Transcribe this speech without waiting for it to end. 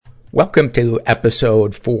Welcome to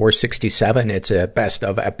episode 467. It's a best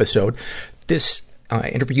of episode. This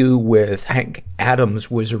interview with Hank Adams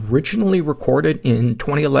was originally recorded in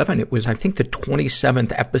 2011. It was, I think, the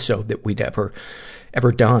 27th episode that we'd ever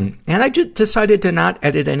done. And I just decided to not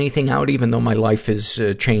edit anything out, even though my life has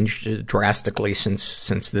changed drastically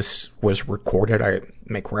since this was recorded. I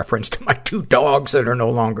make reference to my 2 dogs that are no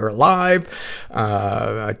longer alive.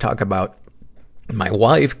 I talk about my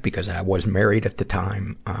wife, because I was married at the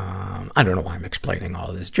time. I don't know why I'm explaining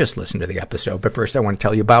all this. Just listen to the episode. But first, I want to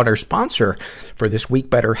tell you about our sponsor for this week,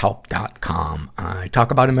 BetterHelp.com. I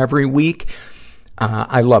talk about them every week.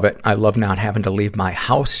 I love it. I love not having to leave my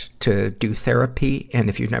house to do therapy. And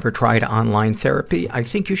if you've never tried online therapy, I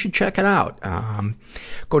think you should check it out.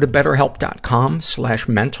 Go to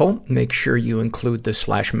BetterHelp.com/mental. Make sure you include the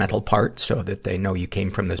 /mental part so that they know you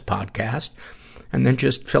came from this podcast. And then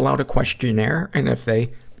just fill out a questionnaire, and if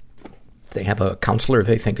they have a counselor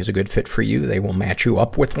they think is a good fit for you, they will match you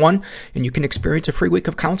up with one, and you can experience a free week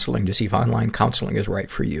of counseling to see if online counseling is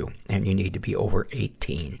right for you. And you need to be over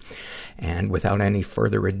 18. And without any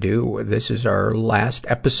further ado, this is our last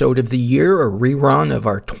episode of the year, a rerun of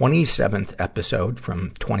our 27th episode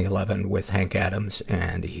from 2011 with Hank Adams,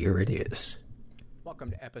 and here it is. Welcome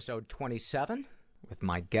to episode 27 with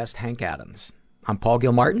my guest, Hank Adams. I'm Paul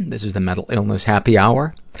Gilmartin. This is the Mental Illness Happy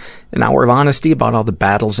Hour, an hour of honesty about all the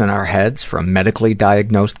battles in our heads, from medically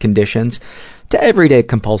diagnosed conditions to everyday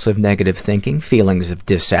compulsive negative thinking, feelings of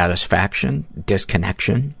dissatisfaction,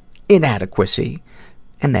 disconnection, inadequacy,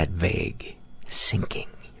 and that vague, sinking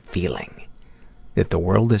feeling that the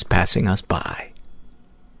world is passing us by.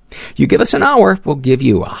 You give us an hour, we'll give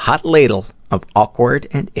you a hot ladle of awkward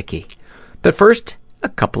and icky. But first, a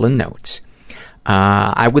couple of notes.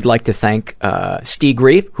 I would like to thank Steve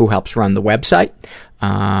Reeve, who helps run the website,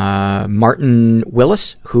 Martin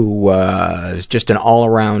Willis, who is just an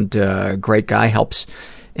all-around great guy, helps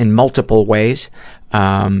in multiple ways.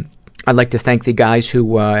 I'd like to thank the guys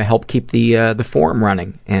who help keep the forum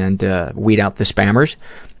running and weed out the spammers.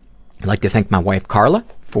 I'd like to thank my wife, Carla,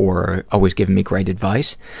 for always giving me great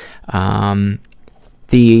advice. The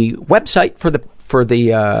website for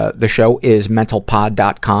the show is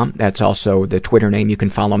mentalpod.com. That's also the Twitter name you can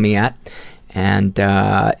follow me at. And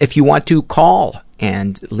if you want to call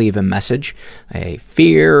and leave a message, a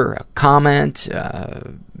fear, a comment,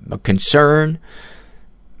 a concern,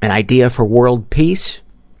 an idea for world peace,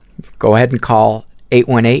 go ahead and call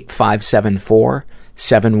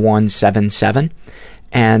 818-574-7177.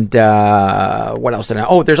 And what else did I...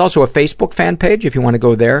 Oh, there's also a Facebook fan page if you want to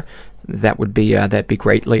go there. That'd be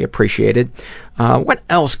greatly appreciated. What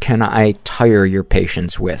else can I tire your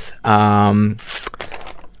patience with? I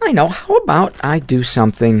know. How about I do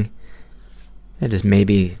something that is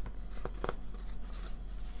maybe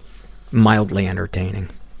mildly entertaining?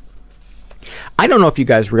 I don't know if you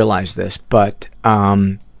guys realize this, but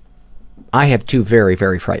I have 2 very,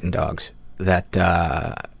 very frightened dogs that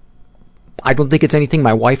I don't think it's anything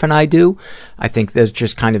my wife and I do. I think that's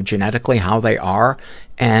just kind of genetically how they are.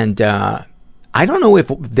 And I don't know if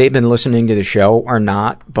they've been listening to the show or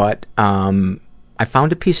not, but I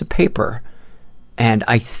found a piece of paper, and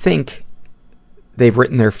I think they've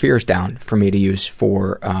written their fears down for me to use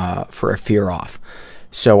for a fear off.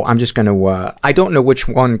 So I'm just going to... I don't know which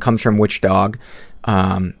one comes from which dog.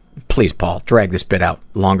 Please, Paul, drag this bit out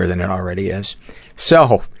longer than it already is.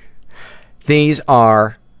 So these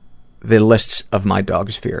are the lists of my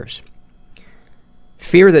dog's fears.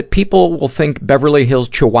 Fear that people will think Beverly Hills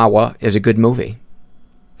Chihuahua is a good movie.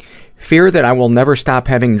 Fear that I will never stop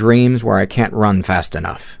having dreams where I can't run fast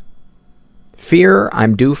enough. Fear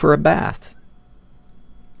I'm due for a bath.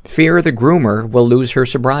 Fear the groomer will lose her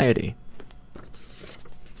sobriety.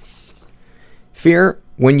 Fear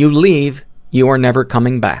when you leave, you are never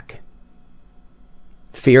coming back.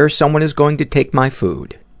 Fear someone is going to take my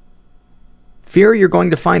food. Fear you're going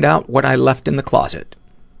to find out what I left in the closet.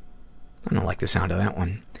 I don't like the sound of that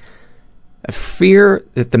one. A fear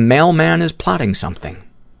that the mailman is plotting something.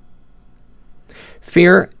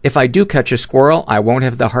 Fear if I do catch a squirrel, I won't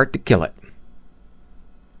have the heart to kill it.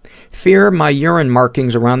 Fear my urine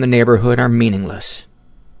markings around the neighborhood are meaningless.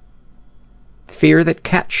 Fear that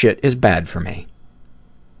cat shit is bad for me.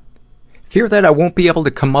 Fear that I won't be able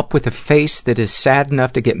to come up with a face that is sad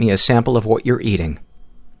enough to get me a sample of what you're eating.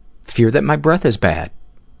 Fear that my breath is bad.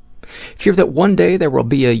 Fear that one day there will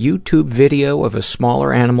be a YouTube video of a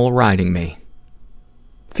smaller animal riding me.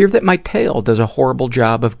 Fear that my tail does a horrible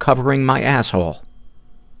job of covering my asshole.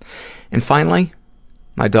 And finally,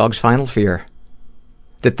 my dog's final fear.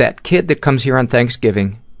 That kid that comes here on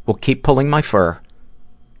Thanksgiving will keep pulling my fur,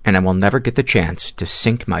 and I will never get the chance to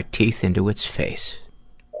sink my teeth into its face.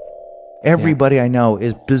 Everybody I know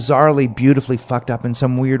is bizarrely, beautifully fucked up in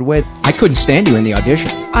some weird way. I couldn't stand you in the audition.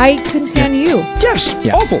 I couldn't stand you. Yes,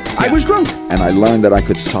 awful. I was drunk. And I learned that I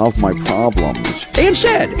could solve my problems And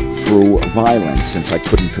sad. through violence since I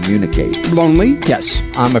couldn't communicate. Lonely. Yes,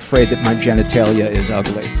 I'm afraid that my genitalia is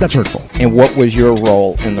ugly. That's hurtful. And what was your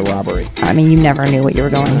role in the robbery? I mean, you never knew what you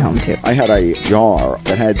were going home to. I had a jar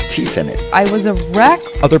that had teeth in it. I was a wreck.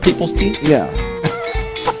 Other people's teeth? Yeah.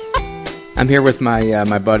 I'm here with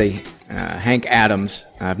my buddy Hank Adams.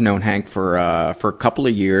 I've known Hank for a couple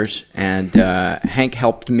of years, and Hank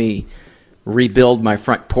helped me rebuild my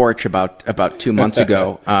front porch about 2 months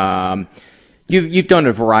ago. You've done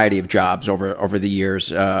a variety of jobs over the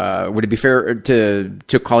years. Would it be fair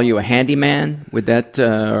to call you a handyman? Would that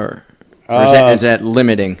or is that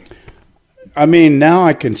limiting? I mean, now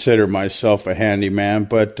I consider myself a handyman,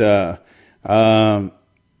 but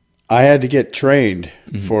I had to get trained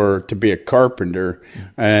to be a carpenter,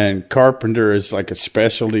 and carpenter is like a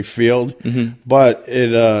specialty field. But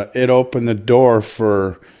it opened the door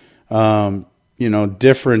for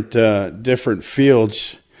different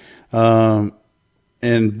fields,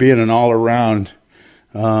 and being an all around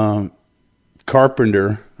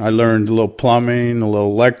carpenter. I learned a little plumbing, a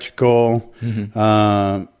little electrical.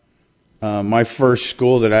 My first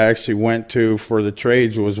school that I actually went to for the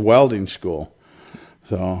trades was welding school.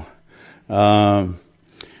 So.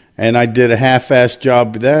 And I did a half-assed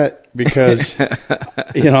job of that because,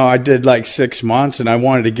 I did like 6 months and I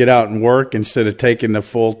wanted to get out and work instead of taking the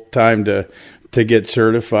full time to get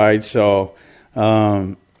certified. So,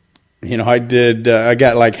 I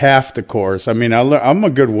got like half the course. I mean, I'm a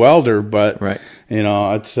good welder, but, right.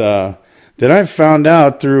 It's, then I found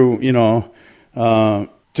out through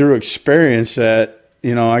experience that,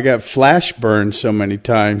 I got flash burned so many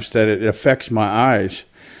times that it affects my eyes.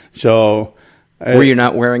 So, were you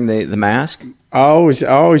not wearing the mask? I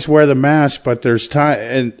always wear the mask, but there's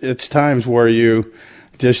it's times where you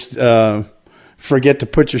just forget to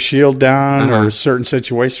put your shield down, or certain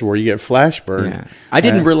situations where you get flash burned. Yeah. I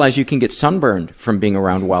didn't realize you can get sunburned from being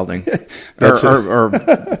around welding, or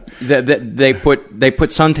they put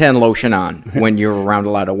suntan lotion on when you're around a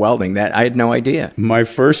lot of welding. That I had no idea. My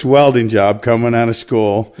first welding job coming out of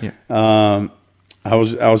school. Yeah. I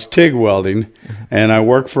was TIG welding, and I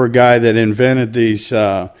worked for a guy that invented these.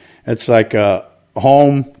 It's like a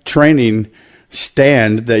home training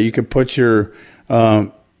stand that you could put your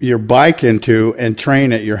bike into and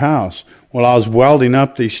train at your house. Well, I was welding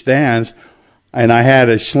up these stands, and I had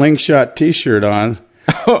a Slingshot T-shirt on,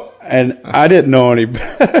 and I didn't know any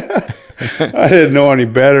better. I didn't know any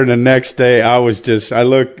better. The next day, I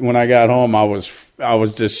looked when I got home. I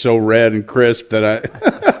was just so red and crisp that I.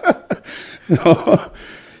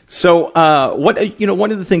 So,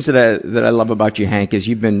 one of the things that I love about you, Hank, is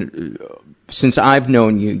you've been, since I've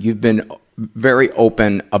known you, you've been very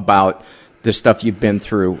open about the stuff you've been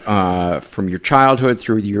through, from your childhood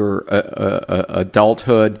through your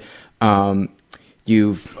adulthood.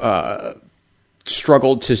 You've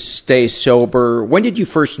struggled to stay sober. When did you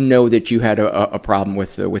first know that you had a problem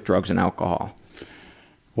with drugs and alcohol?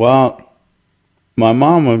 Well, my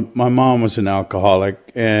mom was an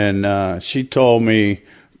alcoholic, and she told me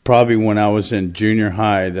probably when I was in junior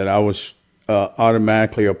high that I was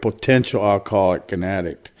automatically a potential alcoholic and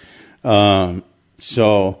addict.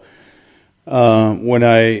 So when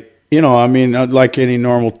like any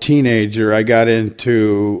normal teenager, I got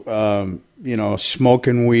into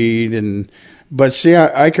smoking weed, but see,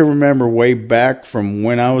 I can remember way back from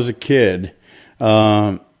when I was a kid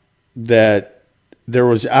that there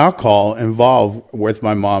was alcohol involved with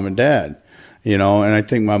my mom and dad, and I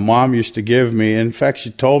think my mom used to give me, in fact,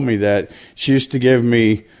 she told me that she used to give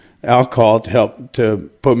me alcohol to help to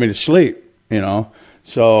put me to sleep,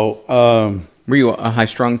 So, were you a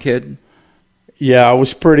high-strung kid? Yeah, and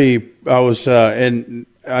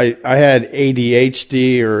I had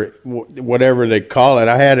ADHD or whatever they call it.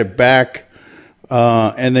 I had it back,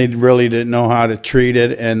 and they really didn't know how to treat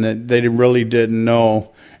it, and they really didn't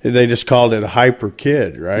know. They just called it a hyper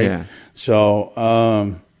kid, right? Yeah. So,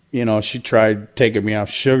 she tried taking me off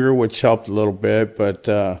sugar, which helped a little bit, but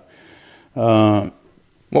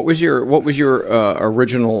what was your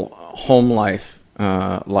original home life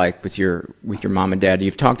like with your mom and dad?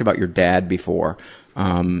 You've talked about your dad before.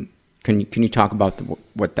 Can you talk about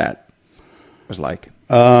what that was like?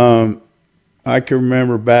 I can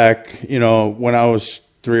remember back, when I was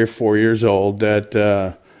 3 or 4 years old, that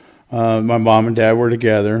my mom and dad were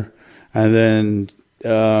together, and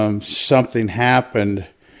then something happened.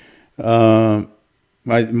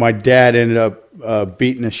 My dad ended up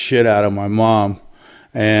beating the shit out of my mom,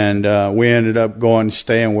 and we ended up going and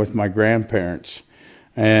staying with my grandparents.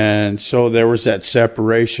 And so there was that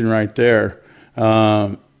separation right there.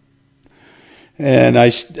 And I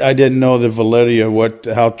didn't know the validity of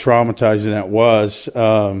how traumatizing that was.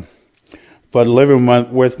 But living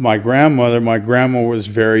with my grandma was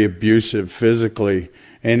very abusive physically.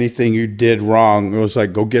 Anything you did wrong, it was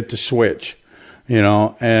like, go get the switch, and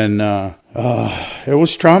it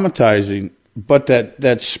was traumatizing. But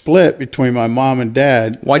that split between my mom and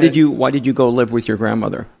dad. Why did you go live with your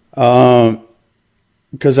grandmother?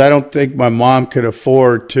 Because I don't think my mom could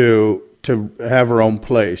afford to have her own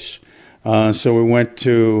place. So we went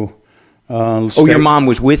to. Your mom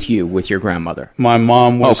was with you with your grandmother. My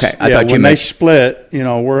mom was. Okay, I thought you when meant... they split.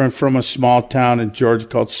 We're from a small town in Georgia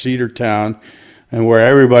called Cedartown, and where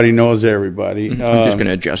everybody knows everybody. I'm just going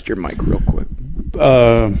to adjust your mic real quick.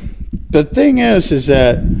 The thing is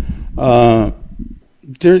that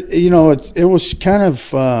there, it was kind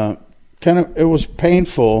of it was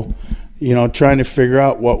painful. Trying to figure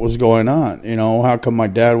out what was going on. How come my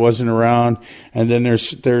dad wasn't around? And then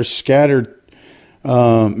there's scattered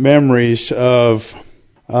memories of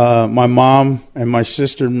my mom and my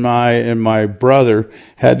sister and my brother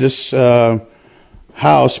had this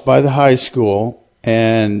house by the high school,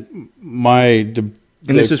 and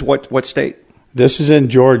this is what state? This is in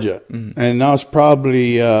Georgia, and I was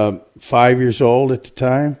probably 5 years old at the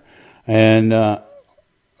time, and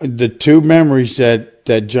the two memories that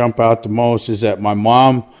jump out the most is that my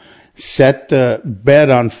mom set the bed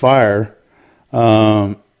on fire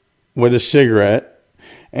with a cigarette,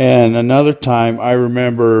 and another time I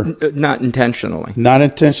remember not intentionally.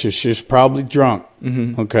 She was probably drunk.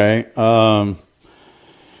 Okay, and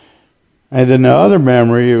then the other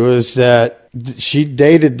memory was that she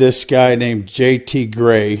dated this guy named J.T.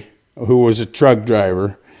 Gray, who was a truck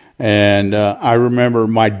driver, and I remember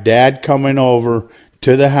my dad coming over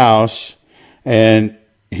to the house, and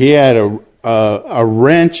he had a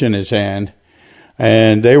wrench in his hand,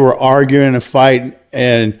 and they were arguing and fighting,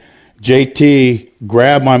 and JT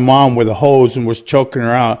grabbed my mom with a hose and was choking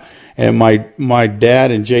her out, and my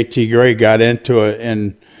dad and JT Gray got into it,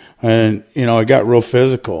 and it got real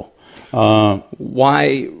physical.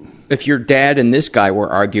 Why, if your dad and this guy were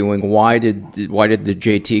arguing, why did the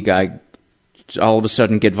JT guy all of a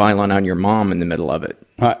sudden get violent on your mom in the middle of it?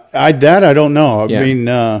 I don't know. I mean,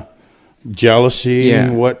 jealousy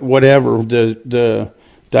and whatever the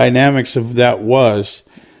dynamics of that was.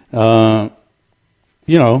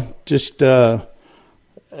 Just I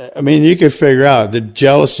mean, you could figure out the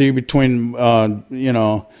jealousy between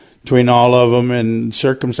between all of them and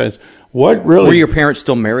circumstance. What really were your parents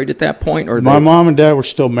still married at that point, or my mom and dad were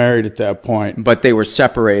still married at that point, but they were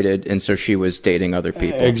separated, and so she was dating other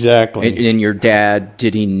people. Exactly. And your dad,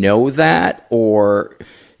 did he know that, or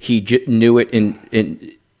he knew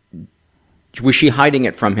it? Was she hiding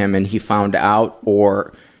it from him, and he found out,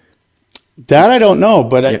 or? That I don't know,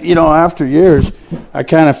 but after years, I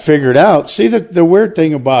kind of figured out. See, the weird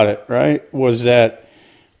thing about it, right, was that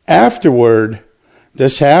afterward,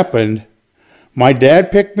 this happened. My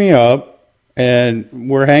dad picked me up, and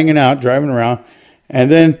we're hanging out, driving around, and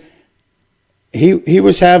then he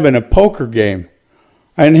was having a poker game,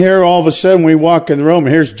 and here all of a sudden we walk in the room,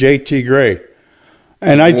 and here's J.T. Gray,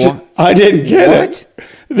 and I didn't get it.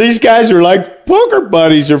 These guys are like poker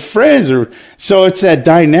buddies or friends, so it's that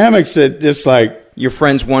dynamics that just like you're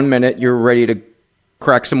friends 1 minute, you're ready to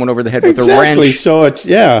crack someone over the head with a wrench. So it's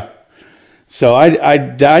So I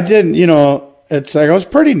didn't, it's like I was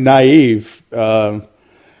pretty naive. So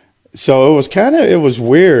it was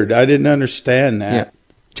weird. I didn't understand that.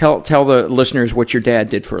 Yeah. Tell the listeners what your dad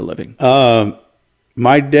did for a living.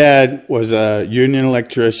 My dad was a union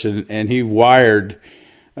electrician, and he wired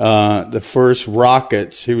the first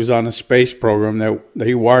rockets. He was on a space program that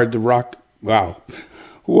he wired the rocket. Wow.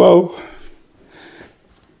 Whoa.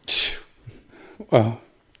 Well,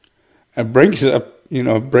 it brings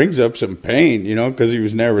up some pain, because he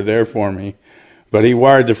was never there for me. But he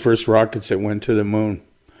wired the first rockets that went to the moon.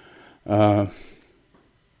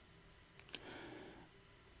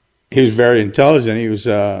 He was very intelligent. He was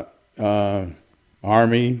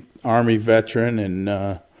Army veteran, and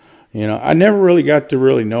I never really got to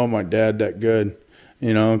really know my dad that good,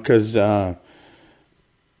 because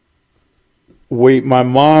my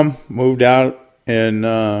mom moved out in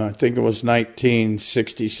I think it was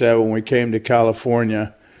 1967 when we came to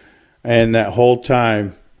California, and that whole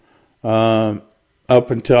time, up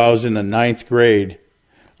until I was in the 9th grade,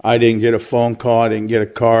 I didn't get a phone call, I didn't get a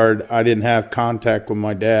card, I didn't have contact with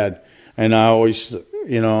my dad, and I always,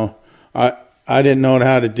 I didn't know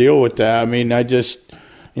how to deal with that. I mean, I just,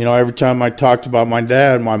 every time I talked about my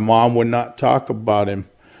dad, my mom would not talk about him,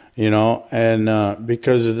 and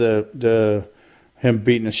because of him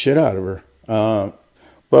beating the shit out of her.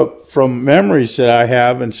 But from memories that I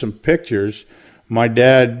have and some pictures, my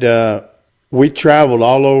dad, we traveled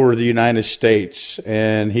all over the United States,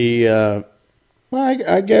 and he, I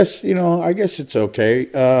guess it's okay.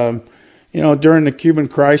 During the Cuban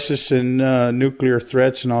crisis and nuclear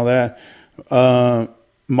threats and all that,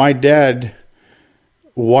 my dad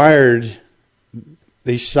wired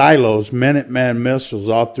these silos, Minuteman missiles,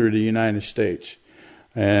 all through the United States.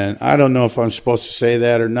 And I don't know if I'm supposed to say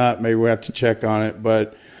that or not. Maybe we have to check on it.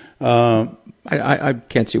 But I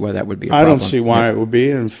can't see why that would be a problem. I don't see why it would be.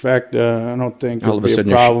 In fact, I don't think it would be a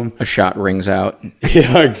problem. A shot rings out.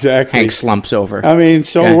 Yeah, exactly. Hank slumps over. I mean,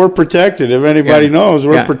 we're protected. If anybody knows,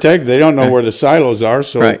 we're protected. They don't know where the silos are.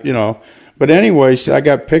 So, But anyways, I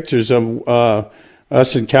got pictures of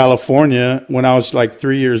us in California when I was like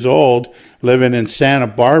 3 years old, living in Santa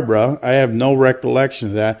Barbara. I have no recollection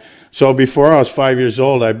of that. So before I was 5 years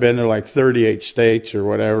old, I'd been to like 38 states or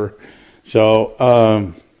whatever.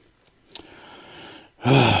 So,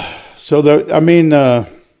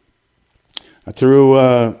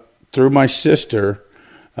 through my sister,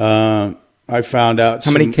 I found out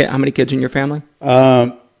how many kids in your family?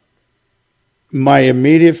 My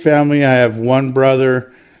immediate family, I have one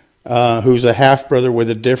brother who's a half brother with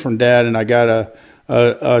a different dad, and I got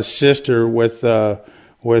a sister with both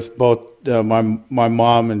my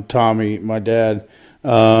mom and Tommy, my dad,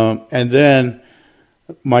 and then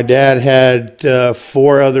my dad had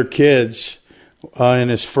 4 other kids in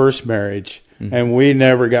his first marriage, and we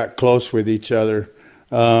never got close with each other,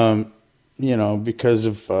 because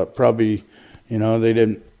of probably, they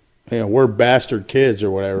didn't, we're bastard kids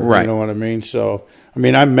or whatever, right. You know what I mean? So, I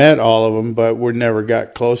met all of them, but we never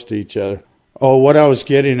got close to each other. Oh, what I was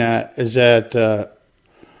getting at is that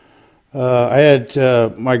I had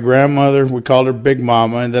my grandmother, we called her Big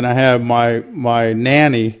Mama, and then I had my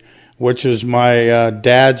nanny, which was my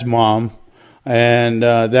dad's mom, and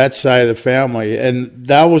that side of the family. And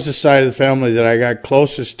that was the side of the family that I got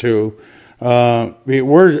closest to.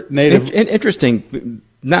 We're native. Interesting.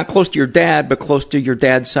 Not close to your dad, but close to your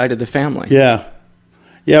dad's side of the family. Yeah.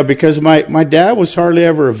 Yeah, because my dad was hardly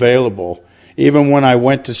ever available. Even when I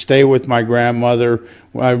went to stay with my grandmother,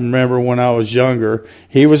 I remember when I was younger,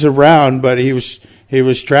 he was around, but he was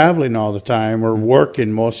traveling all the time or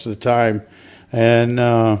working most of the time.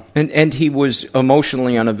 And he was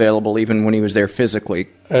emotionally unavailable even when he was there physically.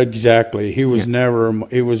 Exactly. He was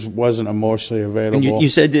wasn't emotionally available. And you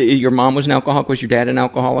said your mom was an alcoholic. Was your dad an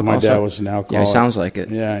alcoholic My also? dad was an alcoholic. Yeah, sounds like it.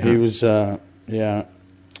 Yeah, he was, So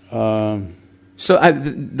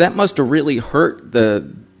that must have really hurt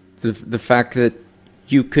the fact that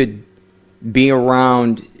you could be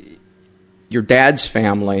around your dad's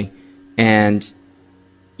family and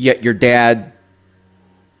yet your dad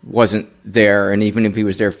wasn't there, and even if he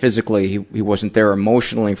was there physically, he wasn't there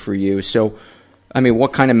emotionally for you. So,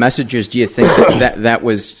 what kind of messages do you think that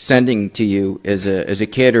was sending to you as a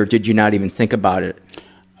kid, or did you not even think about it?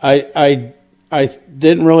 I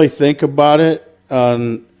didn't really think about it,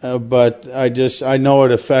 but I know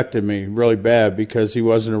it affected me really bad because he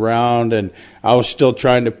wasn't around, and I was still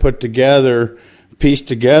trying to piece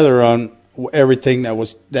together on everything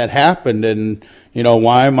that happened, and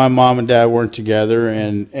why my mom and dad weren't together,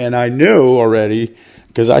 and I knew already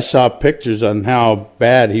because I saw pictures on how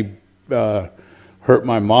bad he hurt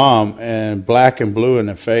my mom, and black and blue in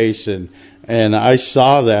the face, and I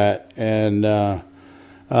saw that, and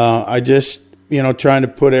I just trying to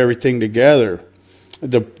put everything together.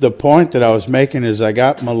 The point that I was making is I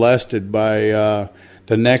got molested by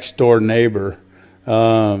the next door neighbor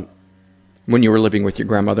when you were living with your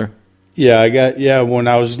grandmother. Yeah, when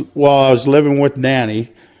I was living with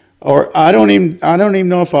Nanny, or I don't even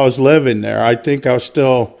know if I was living there. I think I was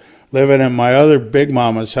still living at my other Big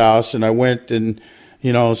Mama's house, and I went and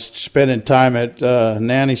spending time at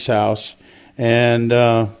Nanny's house, and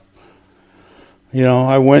I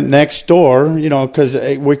went next door, because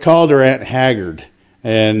we called her Aunt Haggard,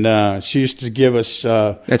 and she used to give us.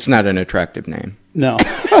 That's not an attractive name. No.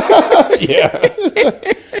 Yeah,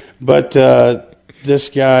 but. This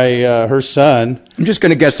guy, her son. I'm just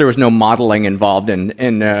going to guess there was no modeling involved in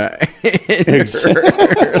her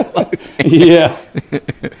life. Yeah.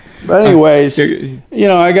 But anyways, I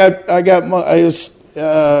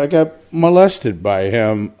got molested by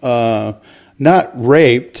him. Not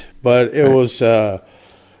raped, but it was. I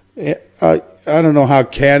don't know how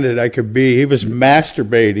candid I could be. He was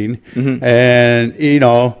masturbating, and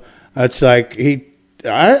it's like he.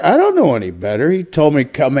 I don't know any better. He told me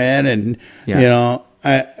come in, and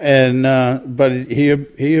but he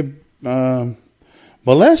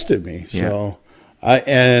molested me. So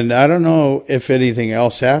And I don't know if anything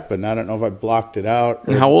else happened. I don't know if I blocked it out.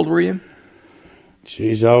 And how old were you?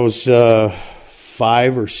 Geez, I was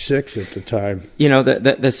 5 or 6 at the time. You know,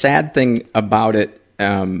 the sad thing about it,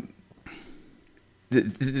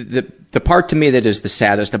 the part to me that is the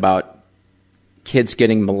saddest about kids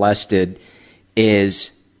getting molested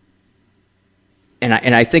is, and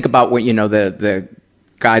I think about what, you know, the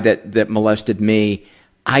guy that molested me.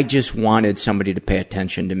 I just wanted somebody to pay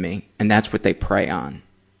attention to me, and that's what they prey on.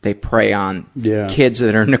 They prey on kids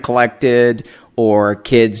that are neglected, or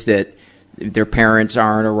kids that their parents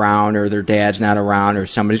aren't around, or their dad's not around, or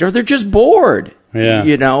somebody's, or they're just bored. Yeah.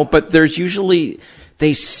 You know, but there's usually,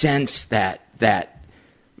 they sense that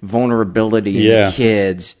vulnerability in the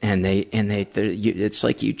kids, and it's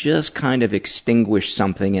like you just kind of extinguish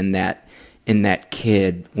something in that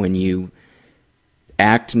kid when you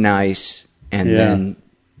act nice and then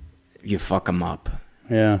you fuck them up.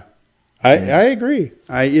 Yeah. I agree.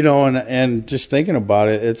 And just thinking about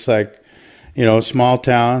it, it's like, you know, small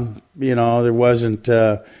town, you know, there wasn't,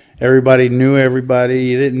 everybody knew everybody.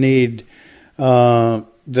 You didn't need,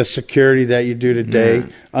 the security that you do today,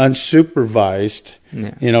 unsupervised,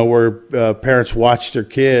 you know, where parents watch their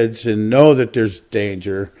kids and know that there's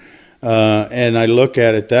danger. And I look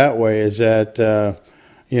at it that way, is that,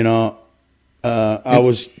 you know, I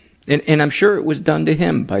was... And I'm sure it was done to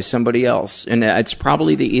him by somebody else. And it's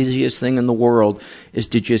probably the easiest thing in the world is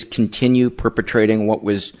to just continue perpetrating what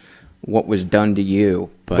was done to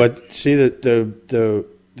you. But see, the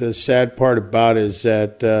sad part about it is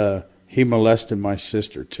that he molested my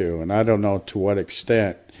sister too, and I don't know to what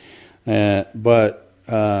extent. But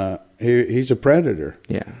he's a predator.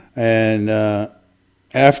 Yeah. And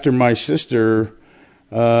after my sister,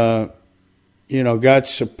 you know, got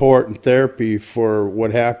support and therapy for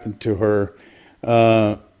what happened to her,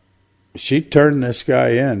 she turned this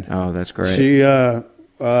guy in. Oh, that's great. She tried.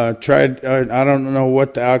 I don't know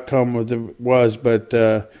what the outcome of was,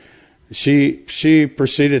 but she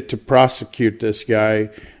proceeded to prosecute this guy.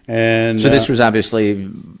 And so this was obviously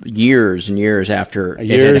years and years after it had happened.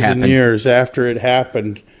 Years and years after it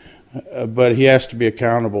happened. But he has to be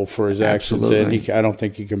accountable for his actions. And I don't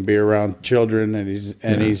think he can be around children.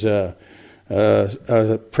 And he's a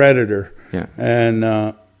predator. Yeah.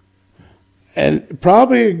 And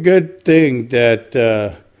probably a good thing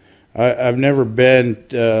that I've never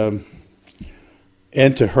been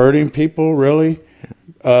into hurting people, really.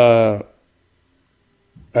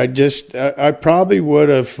 I probably would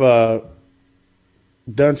have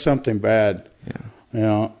done something bad. Yeah. You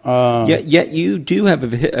know. Yet you do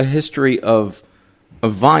have a history of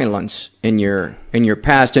violence in your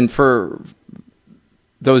past, and for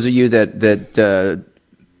those of you that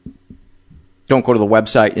don't go to the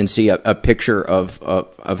website and see a picture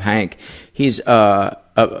of Hank, he's a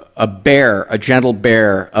bear, a gentle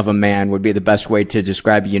bear of a man would be the best way to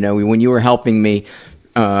describe it. You know, when you were helping me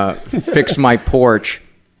fix my porch,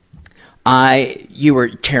 you were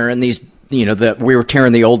tearing these, you know, we were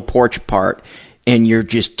tearing the old porch apart, and you're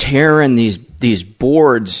just tearing these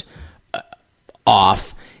boards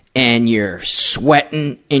off, and you're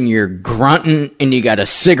sweating and you're grunting and you got a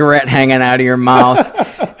cigarette hanging out of your mouth.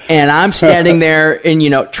 And I'm standing there and, you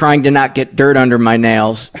know, trying to not get dirt under my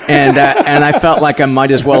nails. And I felt like I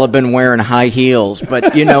might as well have been wearing high heels.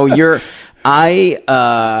 But, you know, the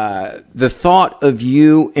thought of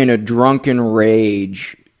you in a drunken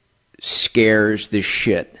rage scares the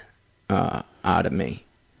shit out of me.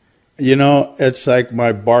 You know, it's like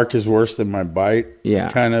my bark is worse than my bite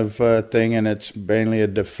kind of thing, and it's mainly a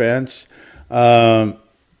defense. There's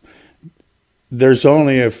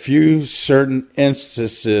only a few certain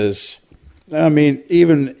instances. I mean,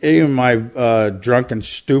 even my drunken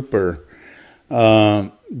stupor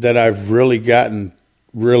that I've really gotten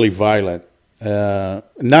really violent.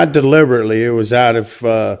 Not deliberately. It was out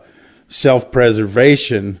of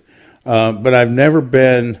self-preservation. But I've never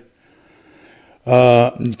been...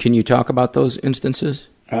 Can you talk about those instances?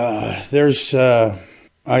 There's, I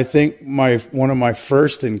think one of my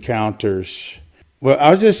first encounters. Well, I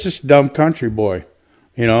was just this dumb country boy,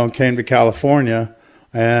 you know, came to California,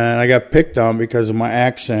 and I got picked on because of my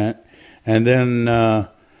accent. And then I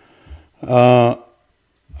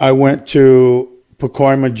went to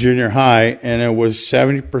Pacoima Junior High, and it was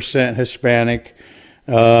 70% Hispanic,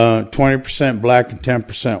 20% black, and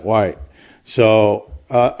 10% white. So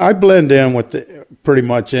I blend in with pretty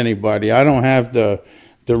much anybody. I don't have the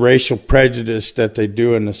racial prejudice that they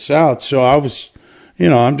do in the South. So I was, you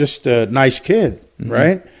know, I'm just a nice kid,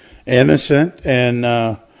 right? Innocent.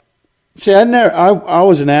 And see, I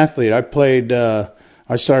was an athlete. I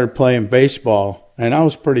started playing baseball And I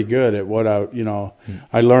was pretty good at what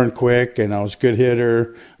I learned quick, and I was a good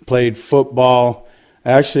hitter, played football.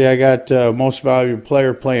 Actually, I got most valuable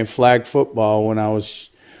player playing flag football when I was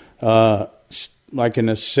like in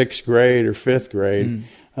the 6th grade or 5th grade.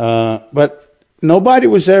 But nobody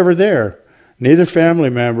was ever there. Neither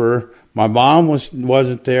family member. My mom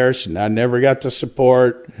wasn't there, so I never got the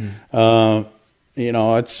support.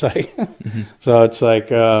 It's like, so it's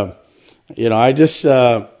like, I just,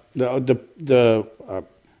 there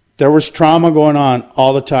was trauma going on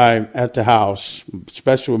all the time at the house,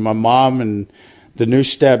 especially with my mom and the new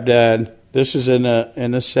stepdad. This is in the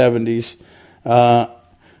 70s. I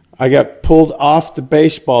got pulled off the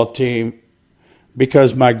baseball team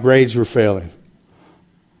because my grades were failing.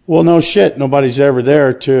 Well, no shit. Nobody's ever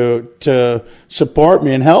there to support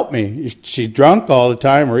me and help me. She's drunk all the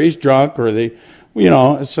time, or he's drunk, or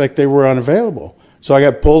it's like they were unavailable. So I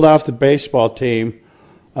got pulled off the baseball team,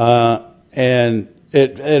 and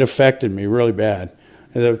it affected me really bad.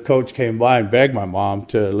 And the coach came by and begged my mom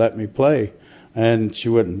to let me play, and she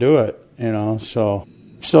wouldn't do it,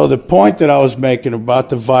 So the point that I was making about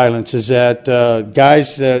the violence is that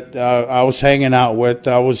guys that I was hanging out with,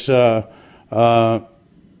 I was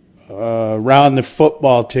around the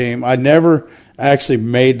football team. I never actually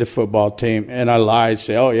made the football team, and I lied,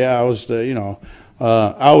 say, "Oh yeah, I was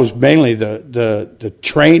I was mainly the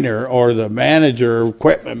trainer or the manager,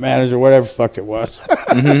 equipment manager, whatever the fuck it was."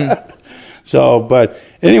 So, but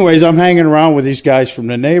anyways, I'm hanging around with these guys from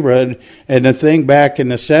the neighborhood, and the thing back in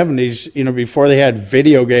the 70s, before they had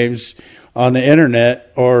video games on the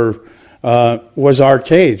internet or was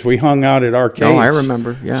arcades. We hung out at arcades. Oh, I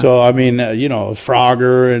remember. Yeah. So I mean,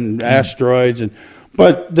 Frogger and Asteroids,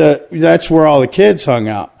 but that's where all the kids hung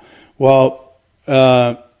out. Well,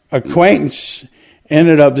 acquaintance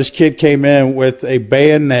ended up. This kid came in with a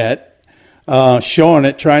bayonet, showing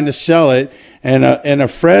it, trying to sell it, and a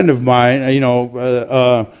friend of mine,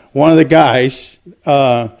 one of the guys,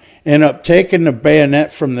 ended up taking the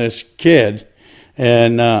bayonet from this kid,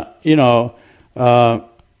 and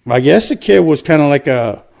I guess the kid was kind of like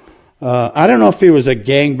I don't know if he was a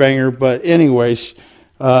gangbanger, but anyways,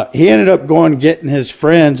 he ended up going and getting his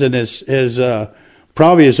friends and his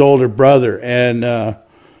probably his older brother, and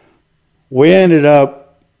we ended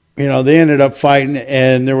up, they ended up fighting,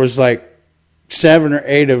 and there was like 7 or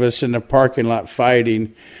 8 of us in the parking lot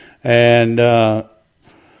fighting, and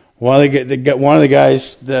one of the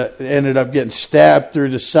guys that ended up getting stabbed through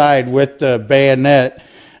the side with the bayonet.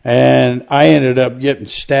 And I ended up getting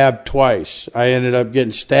stabbed twice. I ended up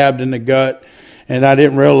getting stabbed in the gut, and I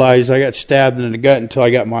didn't realize I got stabbed in the gut until I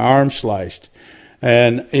got my arm sliced.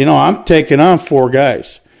 And, I'm taking on 4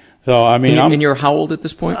 guys. So, I mean, and you're how old at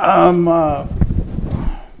this point? I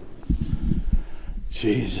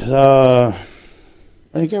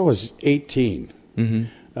think I was 18.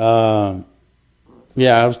 Mm-hmm.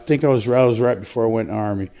 I think I was right before I went in the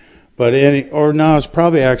Army. But I was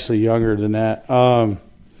probably actually younger than that.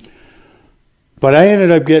 But I ended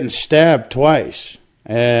up getting stabbed twice,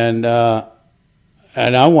 and I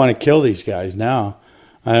want to kill these guys now.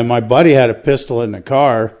 And my buddy had a pistol in the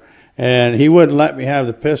car, and he wouldn't let me have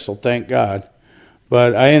the pistol, thank God.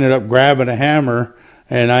 But I ended up grabbing a hammer,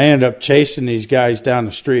 and I ended up chasing these guys down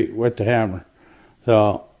the street with the hammer.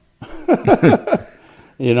 So, what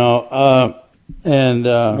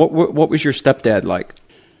was your stepdad like?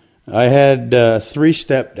 I had 3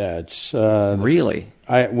 stepdads. Really?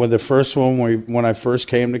 The first one, when I first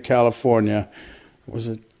came to California, was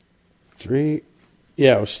it 3?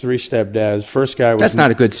 Yeah, it was 3 stepdads. First guy was... That's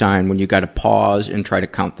not a good sign when you got to pause and try to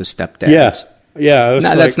count the stepdads. Yes. Yeah.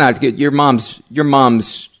 No, that's not good. Your mom's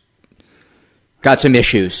got some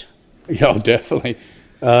issues. Yeah, definitely.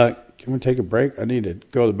 Can we take a break? I need to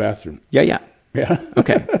go to the bathroom. Yeah. Yeah?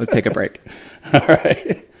 Okay, let's take a break. All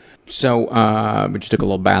right. So we just took a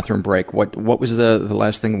little bathroom break. What was the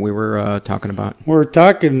last thing we were talking about? We're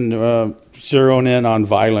talking zeroing in on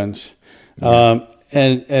violence, and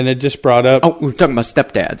it just brought up. Oh, we're talking about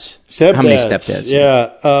stepdads. How many stepdads?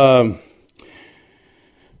 Yeah.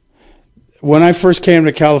 When I first came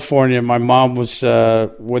to California, my mom was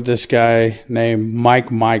with this guy named Mike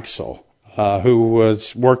Mikesel, who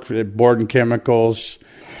worked at Borden Chemicals.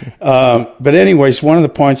 But anyways, one of the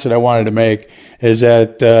points that I wanted to make is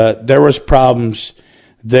that there was problems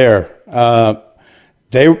there.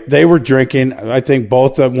 They were drinking. I think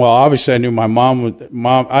both of them. Well, obviously I knew my mom.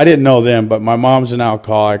 I didn't know them, but my mom's an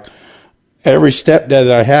alcoholic. Every stepdad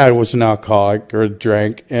that I had was an alcoholic or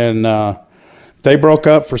drank, and they broke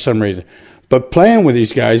up for some reason. But playing with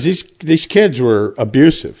these guys, these kids were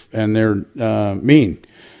abusive and they're mean.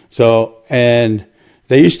 So, and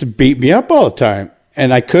they used to beat me up all the time.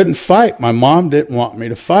 and I couldn't fight. My mom didn't want me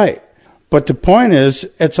to fight. But the point is,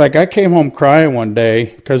 it's like I came home crying one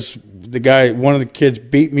day because one of the kids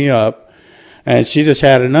beat me up, and she just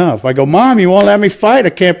had enough. I go, Mom, you won't let me fight.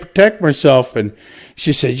 I can't protect myself. And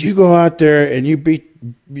she said, you go out there and you beat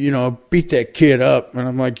that kid up. And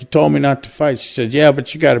I'm like, you told me not to fight. She said, yeah,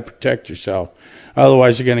 but you got to protect yourself.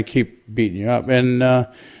 Otherwise, you're going to keep beating you up. And I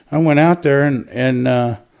went out there and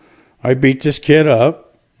I beat this kid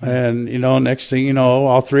up. And, next thing you know,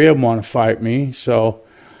 all three of them want to fight me. So,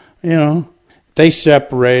 they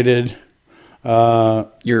separated.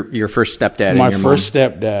 Your first stepdad. My and your first mom.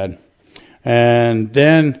 stepdad. And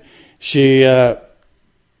then she, I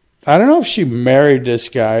don't know if she married this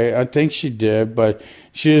guy. I think she did, but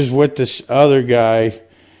she was with this other guy,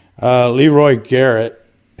 Leroy Garrett,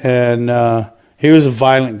 and he was a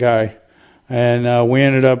violent guy. And we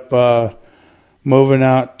ended up moving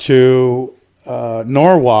out to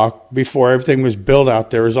Norwalk before everything was built out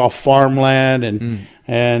there. It was all farmland,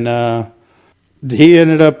 and he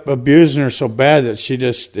ended up abusing her so bad that she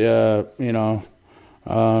just, I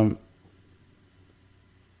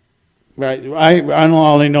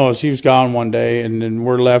only know is he was gone one day, and then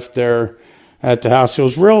we're left there at the house. It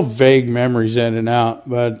was real vague memories in and out,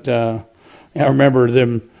 but I remember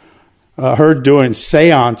her doing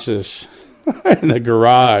seances in the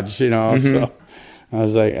garage, so I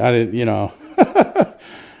was like, I didn't,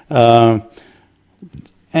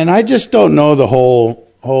 and I just don't know the whole,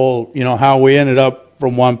 how we ended up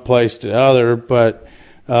from one place to the other, but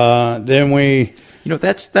then we...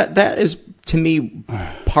 that is, to me,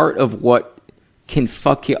 part of what can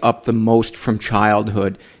fuck you up the most from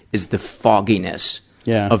childhood is the fogginess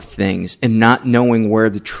of things and not knowing where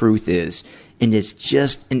the truth is. And it's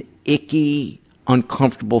just an icky,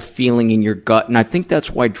 uncomfortable feeling in your gut. And I think that's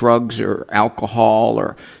why drugs or alcohol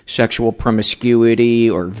or sexual promiscuity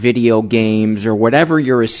or video games or whatever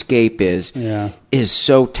your escape is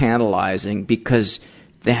so tantalizing, because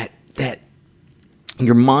that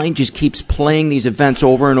your mind just keeps playing these events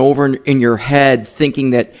over and over in your head, thinking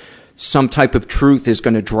that some type of truth is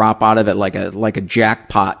going to drop out of it like a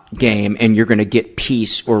jackpot game, and you're going to get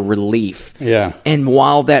peace or relief. Yeah. And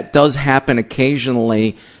while that does happen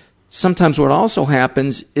occasionally, sometimes what also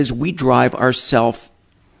happens is we drive ourselves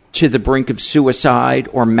to the brink of suicide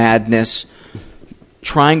or madness,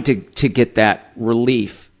 trying to get that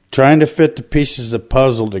relief. Trying to fit the pieces of the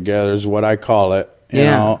puzzle together is what I call it. You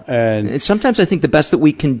know, and sometimes I think the best that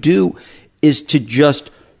we can do is to just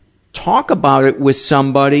talk about it with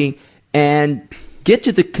somebody and get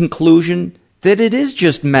to the conclusion that it is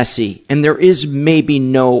just messy and there is maybe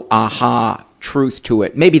no aha truth to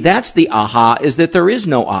it. Maybe that's the aha, is that there is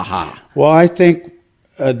no aha. Well, I think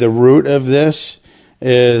the root of this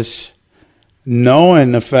is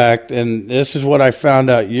knowing the fact, and this is what I found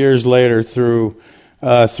out years later through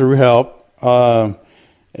help,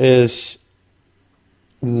 is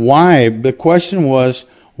why. The question was,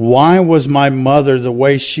 why was my mother the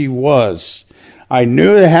way she was? I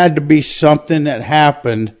knew there had to be something that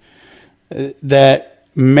happened that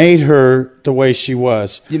made her the way she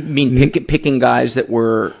was. You mean picking guys that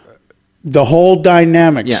were... The whole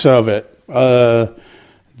dynamics of it. You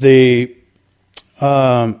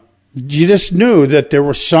just knew that there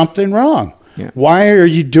was something wrong. Yeah. Why are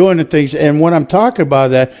you doing the things? And when I'm talking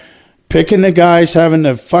about that, picking the guys, having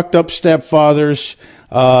the fucked up stepfathers,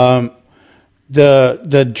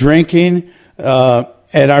 the drinking,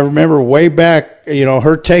 and I remember way back,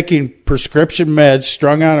 her taking prescription meds,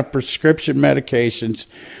 strung out of prescription medications,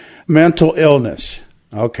 mental illness.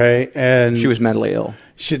 Okay. And she was mentally ill.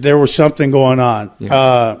 There was something going on.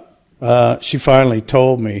 Yeah. She finally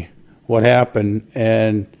told me what happened,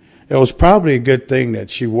 and it was probably a good thing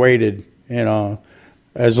that she waited,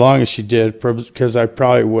 as long as she did, because I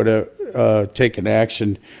probably would have taken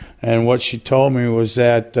action. And what she told me was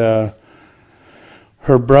that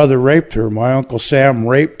her brother raped her. My Uncle Sam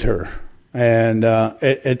raped her, and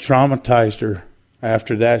it traumatized her.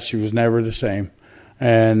 After that, she was never the same.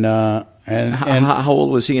 And how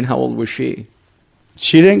old was he and how old was she?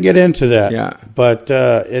 She didn't get into that. Yeah, but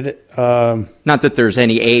not that there's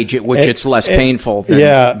any age at which it's less painful.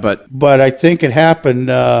 But I think it happened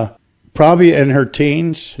probably in her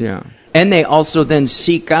teens. Yeah, and they also then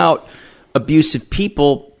seek out abusive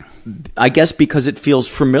people, I guess, because it feels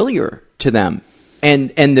familiar to them. And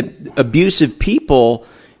the abusive people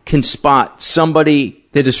can spot somebody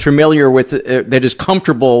that is familiar with, that is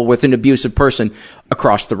comfortable with an abusive person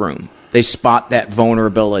across the room. They spot that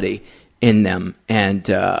vulnerability in them, and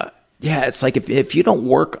Yeah, it's like if you don't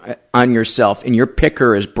work on yourself and your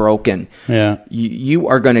picker is broken, you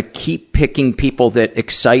are going to keep picking people that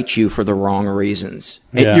excite you for the wrong reasons.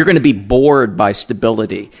 Yeah. You're going to be bored by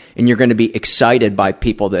stability, and you're going to be excited by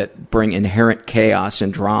people that bring inherent chaos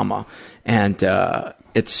and drama. And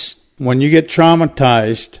it's... When you get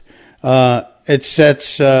traumatized, it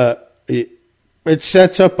sets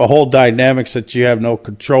up a whole dynamics that you have no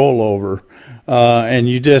control over. And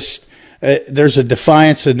you just... there's a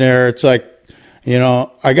defiance in there. It's like,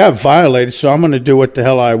 I got violated, so I'm going to do what the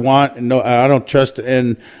hell I want. And no, I don't trust,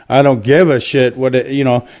 and I don't give a shit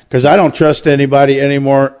because I don't trust anybody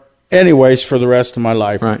anymore anyways for the rest of my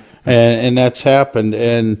life. Right. And that's happened.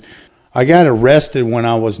 And I got arrested when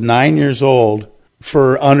I was 9 years old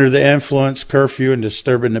for under the influence, curfew, and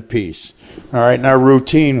disturbing the peace. All right. And our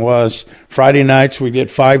routine was Friday nights, we'd get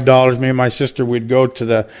 $5. Me and my sister, we'd go to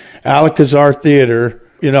the Alcazar Theater.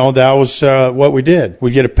 That was what we did.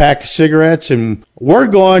 We get a pack of cigarettes, and we're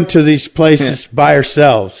going to these places by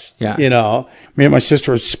ourselves. Yeah. Me and my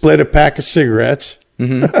sister would split a pack of cigarettes.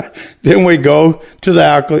 Mm-hmm. Then we go to the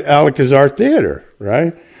Alcazar Theater,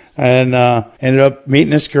 right? And ended up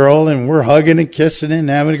meeting this girl, and we're hugging and kissing and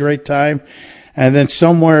having a great time. And then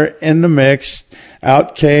somewhere in the mix,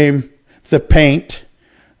 out came the paint,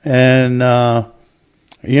 and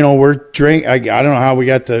we're drink. I don't know how we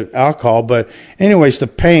got the alcohol, but anyways, the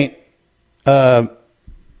paint. I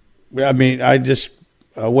just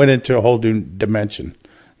went into a whole new dimension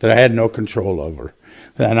that I had no control over,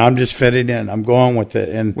 and I'm just fitting in. I'm going with it.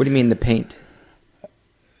 And what do you mean the paint?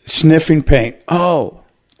 Sniffing paint. Oh,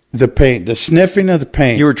 the paint, the sniffing of the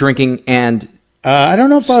paint. You were drinking, and I don't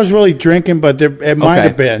know if I was really drinking, but it might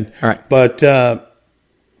have been. All right, but.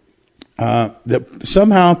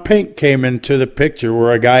 Somehow paint came into the picture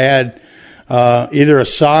where a guy had either a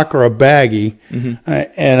sock or a baggie,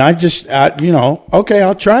 and I just, okay,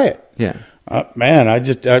 I'll try it. Yeah, man,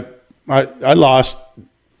 I lost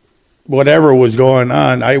whatever was going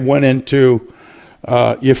on. I went into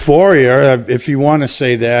euphoria, if you want to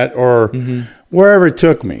say that, or wherever it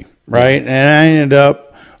took me, right? And I ended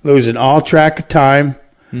up losing all track of time,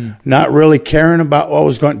 not really caring about what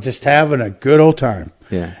was going, just having a good old time.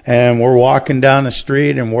 Yeah. And we're walking down the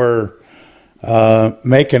street, and we're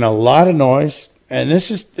making a lot of noise. And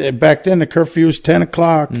this is back then. The curfew was 10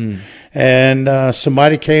 o'clock, and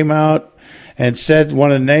somebody came out and said,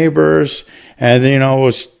 one of the neighbors, and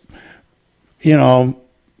was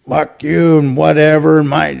fuck you and whatever.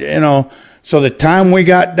 And so the time we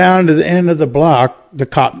got down to the end of the block, the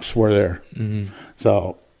cops were there.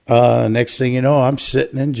 So next thing you know, I'm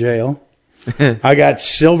sitting in jail. I got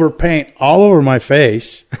silver paint all over my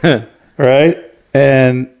face, right?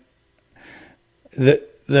 And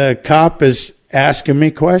the cop is asking me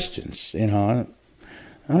questions,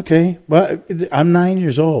 Okay, but I'm 9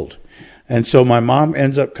 years old. And so my mom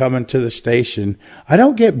ends up coming to the station. I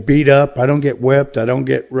don't get beat up. I don't get whipped. I don't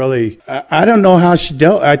get really, I don't know how she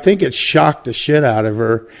dealt. I think it shocked the shit out of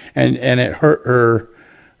her, and it hurt her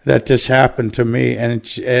that this happened to me. And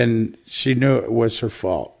she knew it was her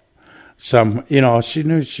fault. She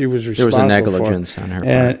knew she was responsible. There was a negligence on her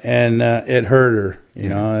part. And it hurt her.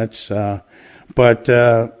 It's, but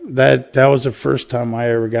that was the first time I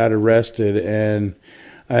ever got arrested,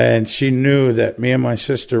 and she knew that me and my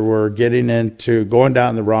sister were going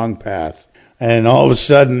down the wrong path. And all of a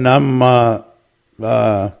sudden, I'm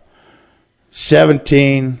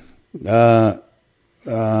 17,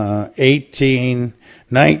 18,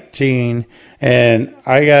 19, and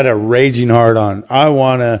I got a raging heart on. I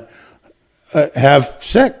want to have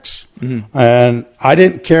sex. And I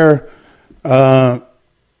didn't care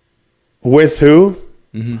with who.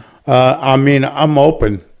 I'm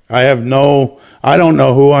open. I don't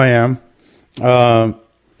know who I am. All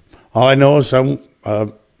I know is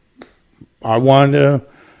I wanted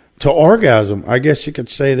to orgasm. I guess you could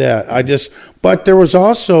say that. But there was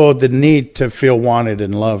also the need to feel wanted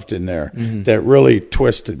and loved in there that really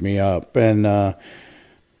twisted me up. And I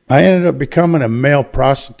ended up becoming a male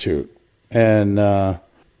prostitute. And I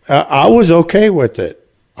was okay with it.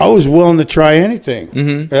 I was willing to try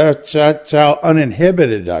anything. That's how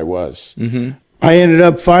uninhibited I was. I ended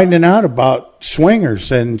up finding out about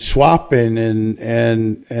swingers and swapping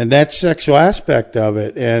and that sexual aspect of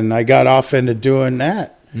it, and I got off into doing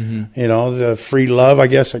that. The free love. I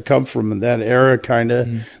guess I come from that era, kind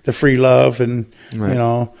of the free love, and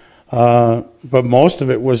but most of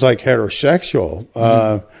it was like heterosexual.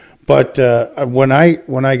 But when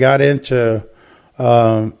I got into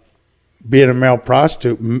being a male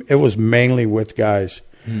prostitute, it was mainly with guys,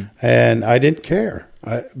 and I didn't care.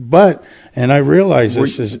 I realized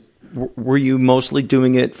Were you mostly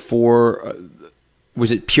doing it for was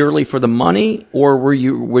it purely for the money, or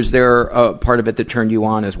was there a part of it that turned you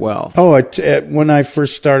on as well? Oh, when I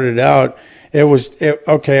first started out, it was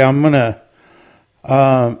okay. I'm gonna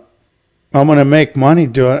make money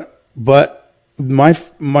doing it, but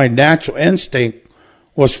my natural instinct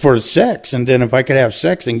was for sex, and then if I could have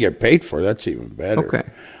sex and get paid for it, that's even better. Okay.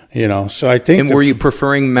 So I think. And were you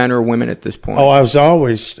preferring men or women at this point? Oh, I was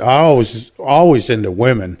always into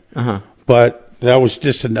women. But that was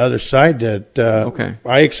just another side that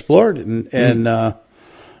I explored, and I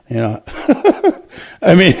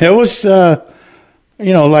mean, it was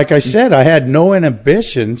like I said, I had no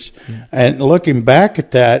inhibitions, and looking back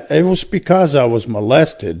at that, it was because I was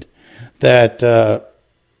molested that I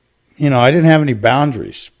didn't have any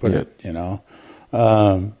boundaries. But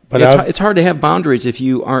it's hard to have boundaries if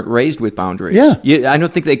you aren't raised with boundaries. Yeah. I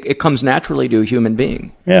don't think it comes naturally to a human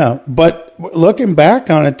being. Yeah, but looking back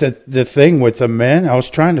on it, the thing with the men, I was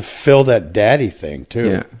trying to fill that daddy thing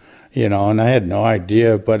too. Yeah. And I had no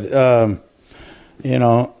idea. But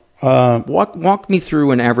walk me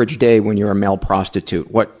through an average day when you're a male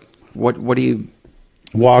prostitute. What do you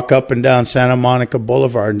walk up and down Santa Monica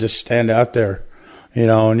Boulevard and just stand out there?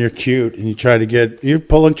 And you're cute, and you're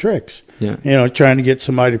pulling tricks. Yeah. Trying to get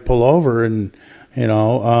somebody to pull over and,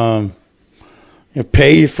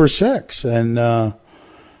 pay you for sex. And,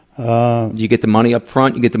 you get the money up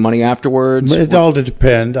front, you get the money afterwards. It all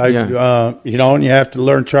depends. And you have to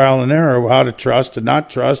learn trial and error, how to trust and not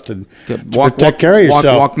trust, and take care of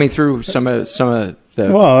yourself. Walk me through some of the.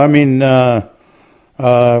 Well, I mean,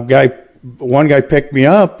 one guy picked me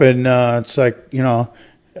up, and it's like,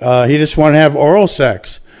 he just wanted to have oral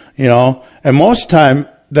sex, and most time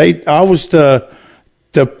I was the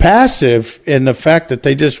passive in the fact that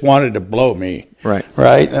they just wanted to blow me. Right.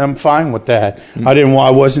 And I'm fine with that.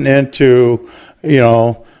 I wasn't into,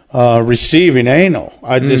 receiving anal.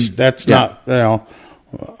 That's not,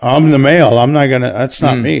 I'm the male. I'm not going to, that's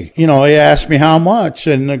not me. He asked me how much,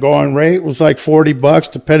 and the going rate was like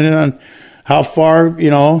 $40, depending on how far,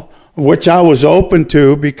 which I was open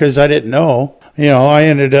to because I didn't know. I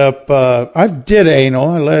ended up, I did anal.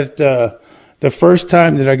 I let the first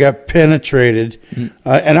time that I got penetrated,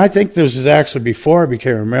 and I think this is actually before I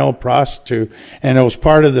became a male prostitute, and it was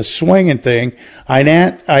part of the swinging thing. I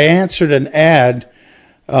answered an ad,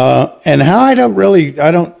 and I don't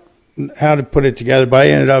know how to put it together, but I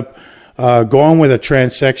ended up going with a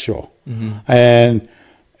transsexual, and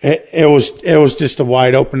it was just a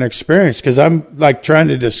wide open experience because I'm like trying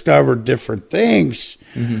to discover different things.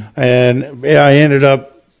 And I ended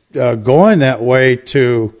up going that way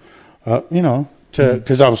to,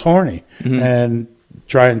 because I was horny and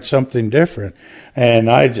trying something different. And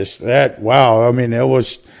wow. I mean, it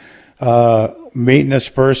was meeting this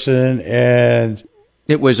person, and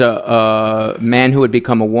it was a man who would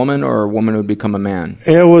become a woman or a woman who would become a man.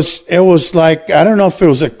 It was like, I don't know if it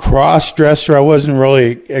was a cross dresser. I wasn't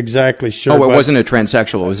really exactly sure. Oh, it wasn't a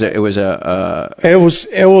transsexual. It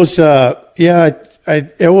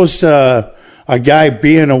was a guy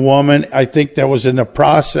being a woman. I think that was in the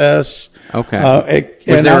process. Okay.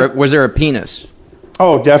 Was there a penis?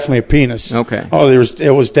 Oh, definitely a penis. Okay. Oh,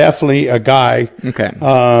 it was definitely a guy. Okay.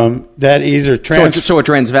 That either so a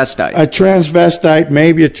transvestite. A transvestite,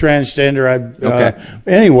 maybe a transgender. Okay.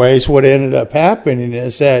 Anyways, what ended up happening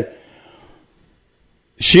is that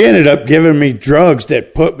she ended up giving me drugs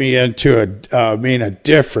that put me into a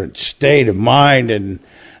different state of mind, and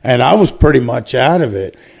I was pretty much out of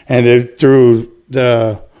it. And through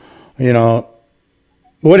the,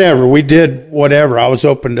 whatever we did, whatever I was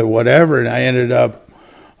open to, whatever, and I ended up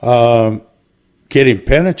getting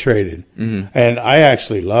penetrated, and I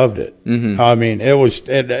actually loved it. I mean,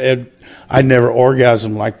 I'd never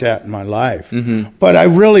orgasmed like that in my life, but I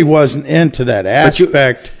really wasn't into that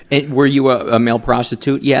aspect. Were you a male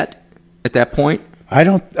prostitute yet at that point? I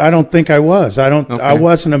don't think I was. I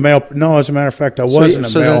wasn't a male. No, as a matter of fact, I wasn't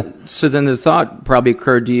a male. So then the thought probably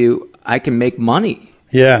occurred to you, I can make money.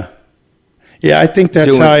 Yeah. I think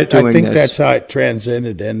that's that's how it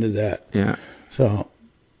transcended into that. Yeah. So,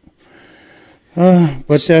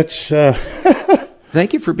 but that's.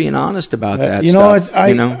 Thank you for being honest about that.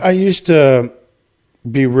 I used to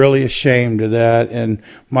be really ashamed of that and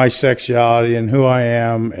my sexuality and who I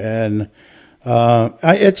am, and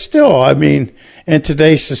it's still. I mean, in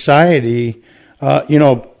today's society,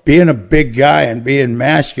 being a big guy and being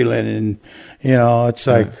masculine, and it's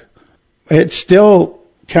like it's still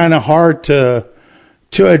kind of hard to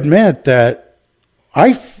admit that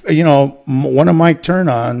one of my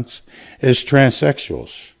turn-ons is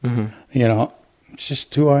transsexuals. It's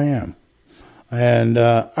just who I am, and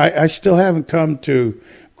I still haven't come to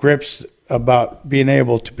grips about being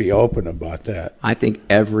able to be open about that. I think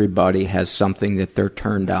everybody has something that they're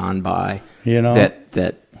turned on by,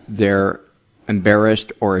 that they're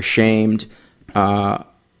embarrassed or ashamed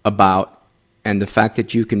about, and the fact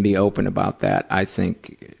that you can be open about that, I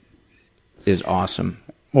think, is awesome.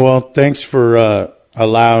 Well, thanks for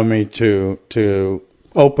allowing me to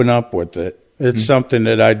open up with it. It's something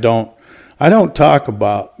that I don't talk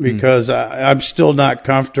about because I'm still not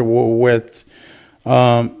comfortable with.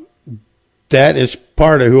 That is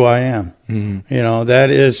part of who I am. That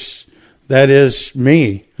is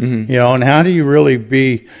me. And how do you really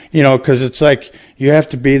be? Because it's like you have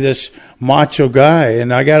to be this macho guy,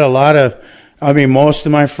 and I got most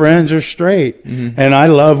of my friends are straight, and I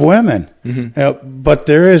love women. But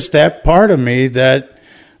there is that part of me that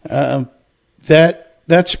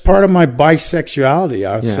that's part of my bisexuality.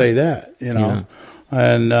 I would say that,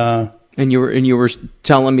 And you were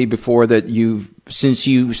telling me before that since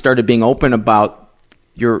you started being open about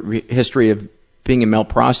your history of being a male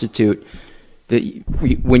prostitute, that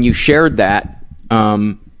when you shared that,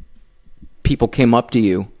 people came up to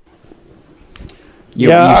you. You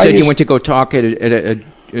said you went to go talk at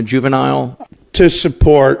a juvenile to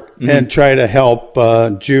support and try to help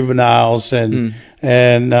juveniles and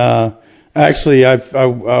actually, I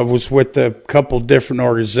was with a couple different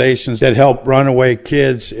organizations that help runaway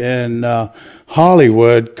kids in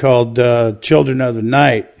Hollywood called Children of the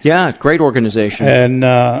Night. Yeah, great organization. And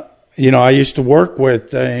I used to work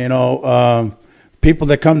with people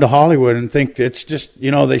that come to Hollywood and think it's just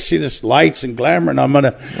they see this lights and glamour, and I'm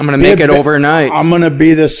gonna make it overnight. I'm gonna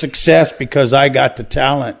be the success because I got the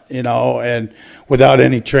talent, and without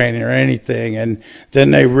any training or anything. And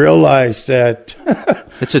then they realize that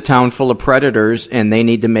it's a town full of predators, and they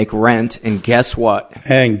need to make rent. And guess what?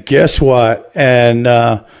 And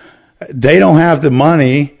they don't have the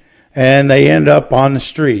money, and they end up on the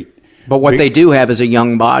street. But what they do have is a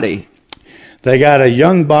young body. They got a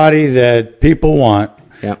young body that people want,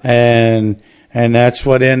 and that's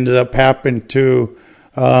what ended up happening to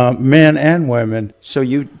men and women. So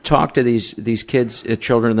you talked to these kids at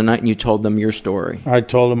Children of the Night, and you told them your story. I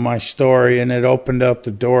told them my story, and it opened up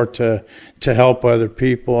the door to help other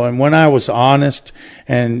people. And when I was honest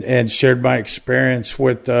and shared my experience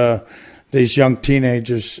with these young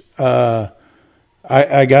teenagers, I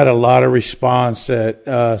got a lot of response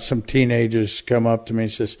that some teenagers come up to me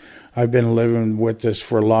and says, I've been living with this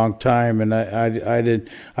for a long time, and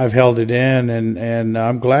I've held it in, and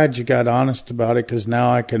I'm glad you got honest about it, because now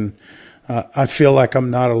I feel like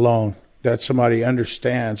I'm not alone, that somebody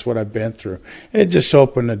understands what I've been through. It just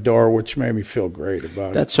opened the door, which made me feel great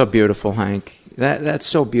about it. That's so beautiful, Hank. That's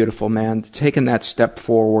so beautiful, man. Taking that step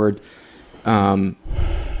forward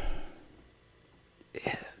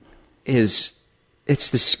it's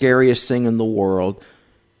the scariest thing in the world.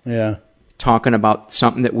 Yeah. Talking about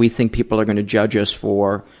something that we think people are going to judge us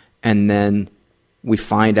for, and then we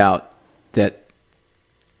find out that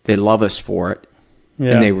they love us for it,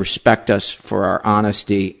 and they respect us for our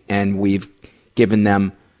honesty, and we've given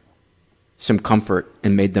them some comfort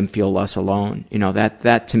and made them feel less alone.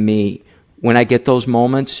 That to me, when I get those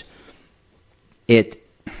moments, I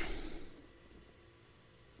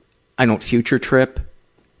don't future trip.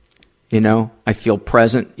 I feel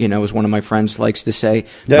present, as one of my friends likes to say.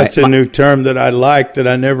 That's a new term that I like that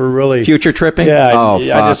I never really... Future tripping? Yeah, I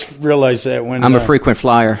just realized that when... I'm a frequent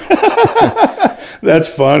flyer. That's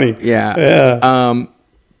funny. Yeah.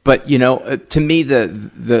 But, to me,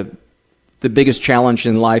 the biggest challenge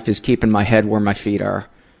in life is keeping my head where my feet are.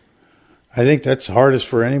 I think that's hardest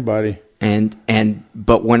for anybody.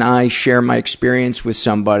 But when I share my experience with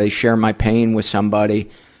somebody, share my pain with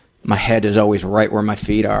somebody, my head is always right where my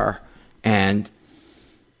feet are. And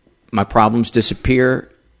my problems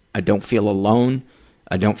disappear. I don't feel alone.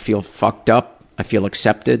 I don't feel fucked up. I feel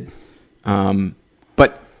accepted.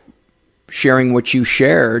 But sharing what you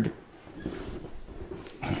shared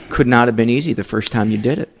could not have been easy the first time you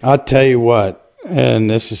did it. I'll tell you what, and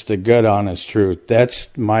this is the good, honest truth.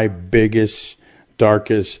 That's my biggest,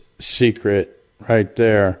 darkest secret right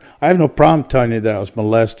there. I have no problem telling you that I was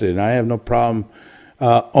molested. I have no problem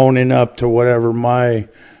owning up to whatever my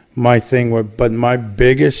thing was. But my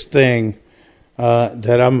biggest thing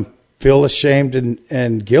that I'm feel ashamed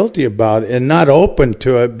and guilty about, and not open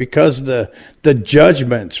to it because of the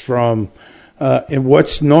judgments from and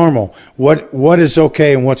what's normal, what is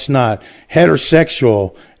okay and what's not.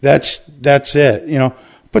 Heterosexual, that's it,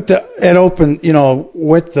 But it open,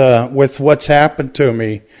 with what's happened to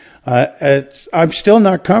me, I'm still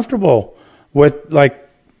not comfortable with, like,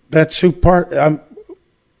 that's who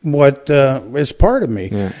what is part of me.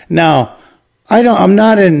 Yeah. Now, I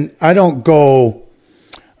don't go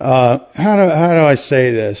how do I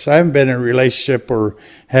say this? I haven't been in a relationship or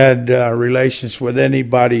had relations with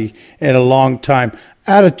anybody in a long time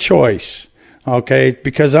out of choice. Okay,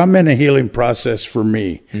 because I'm in a healing process for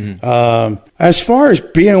me. As far as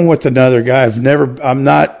being with another guy, I'm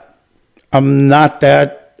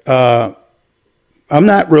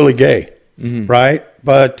not really gay, right?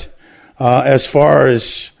 But as far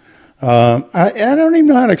as I don't even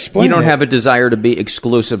know how to explain it. You don't have a desire to be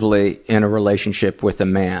exclusively in a relationship with a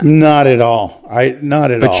man. Not at all.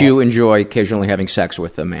 Not at all. But you enjoy occasionally having sex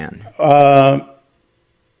with a man.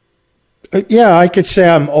 Yeah, I could say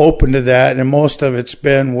I'm open to that, and most of it's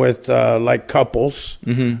been with like couples,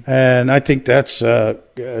 and I think that's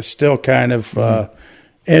still kind of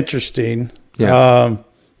interesting. Yeah.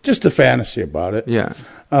 Just the fantasy about it. Yeah.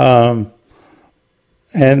 And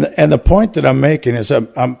the point that I'm making is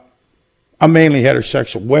I'm mainly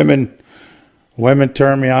heterosexual. Women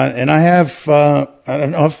turn me on, and I have I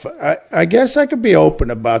don't know if I guess I could be open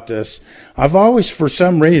about this. I've always, for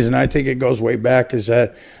some reason, I think it goes way back, is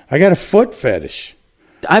that I got a foot fetish.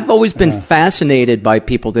 I've always been fascinated by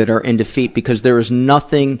people that are into feet, because there is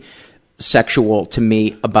nothing sexual to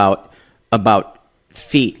me about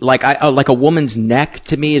feet. Like a woman's neck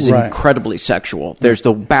to me is incredibly sexual. There's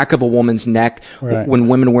the back of a woman's neck when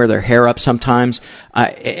women wear their hair up. Sometimes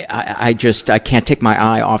I can't take my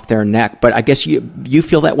eye off their neck. But I guess you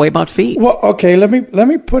feel that way about feet. Well, okay, let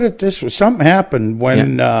me put it this way. Something happened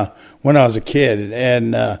when I was a kid,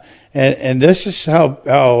 and this is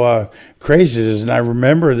how crazy it is. And I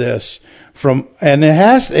remember this and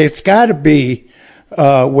it's got to be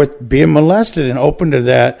with being molested and open to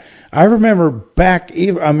that. I remember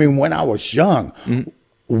when I was young,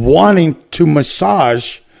 wanting to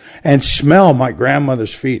massage and smell my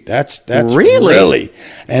grandmother's feet. That's really,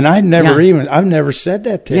 and I've never said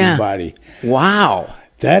that to anybody. Wow.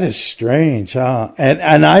 That is strange, huh?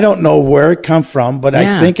 And I don't know where it come from, but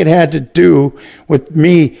I think it had to do with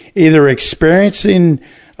me either experiencing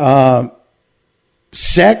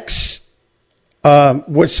sex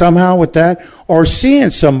with that, or seeing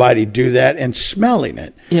somebody do that and smelling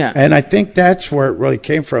it. Yeah. And I think that's where it really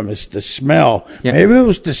came from, is the smell. Yeah. Maybe it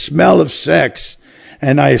was the smell of sex,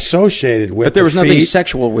 and I associated with. But there was the nothing feet.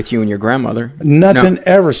 Sexual with you and your grandmother. Nothing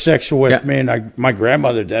ever sexual with me and my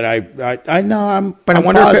grandmother. That I know. But I'm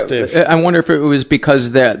positive. I wonder if it was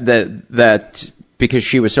because that because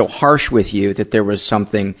she was so harsh with you that there was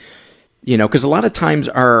something, because a lot of times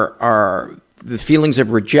our the feelings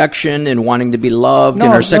of rejection and wanting to be loved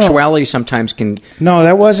and our sexuality sometimes can. No,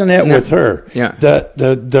 that wasn't it with her. Yeah.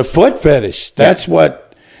 The foot fetish. That's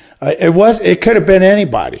what it was. It could have been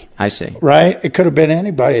anybody. I see. Right? It could have been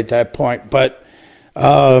anybody at that point. But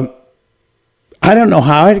I don't know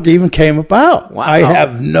how it even came about. Wow. I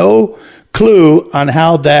have no clue on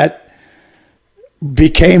how that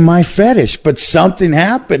became my fetish, but something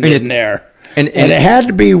happened in there. And it had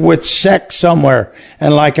to be with sex somewhere.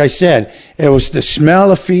 And like I said, it was the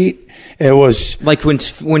smell of feet. It was like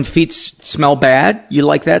when feet smell bad. You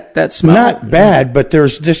like that smell? Not bad, but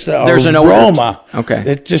there's just an aroma. Okay,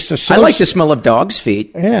 it just I like the smell of dog's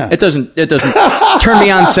feet. Yeah, it doesn't turn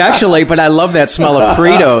me on sexually, but I love that smell of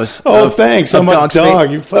Fritos. Thanks. I'm a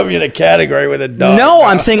dog. You put me in a category with a dog. No,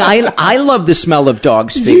 I'm saying I love the smell of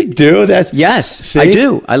dog's feet. You do that? Yes, see? I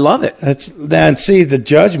do. I love it. Then see the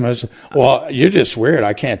judgments. Well, you're just weird.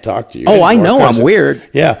 I can't talk to you. Oh, I know I'm weird.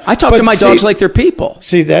 Yeah, I talk to my dogs like they're people.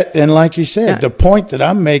 See that, and like you said, the point that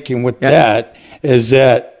I'm making with that is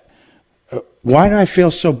that why do I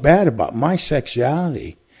feel so bad about my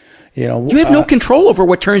sexuality? You have no control over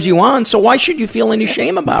what turns you on, so why should you feel any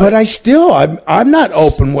shame about it? But I'm not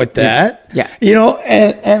open with that. Yeah.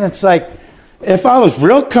 And it's like, if I was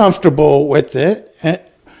real comfortable with it,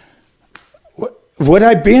 would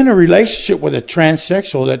I be in a relationship with a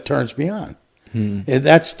transsexual that turns me on? And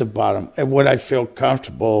that's the bottom. Would I feel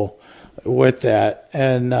comfortable with that?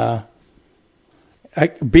 And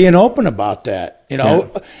being open about that,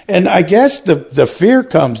 and I guess the fear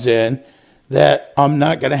comes in that I'm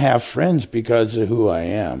not going to have friends because of who I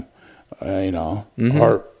am,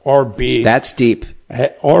 or be that's deep,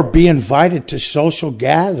 or be invited to social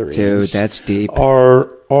gatherings, dude. That's deep,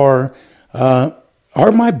 or are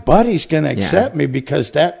my buddies going to accept me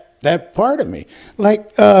because that part of me,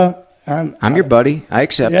 like I'm your buddy, I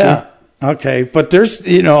accept you. Okay, but there's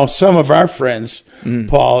some of our friends,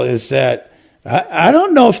 Paul, is that. I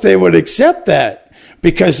don't know if they would accept that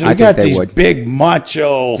because we got these big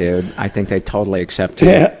macho. Dude, I think they totally accept it.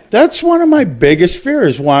 Yeah, that's one of my biggest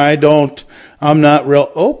fears. Why I'm not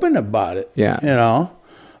real open about it. Yeah,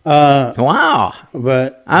 wow.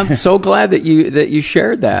 But I'm so glad that you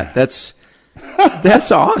shared that. That's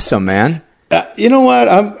awesome, man. You know what?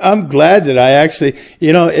 I'm glad that I actually, it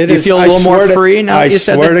You is. feel a little more free now I that you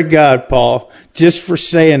said swear that? to God, Paul, just for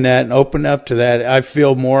saying that and open up to that, I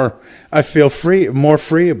feel free, more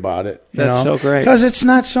free about it. That's so great. Because it's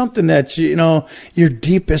not something that, your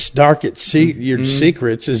deepest, darkest your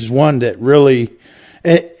secrets is one that really,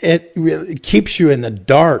 it really keeps you in the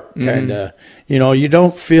dark, kind of. You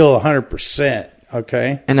don't feel 100%.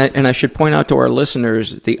 Okay. And I should point out to our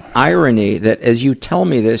listeners the irony that as you tell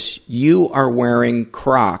me this, you are wearing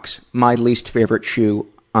Crocs, my least favorite shoe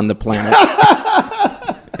on the planet.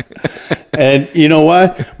 And you know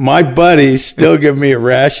what? My buddies still give me a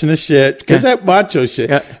ration of shit because that macho shit.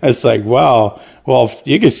 Yeah. It's like, wow. Well,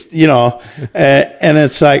 you can, and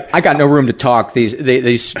it's like, I got no room to talk. These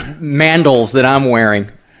mandals that I'm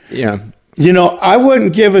wearing, I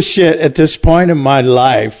wouldn't give a shit at this point in my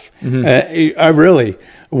life. I really,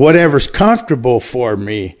 whatever's comfortable for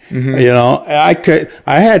me. I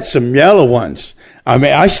had some yellow ones. I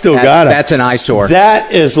mean, I still got it. That's an eyesore.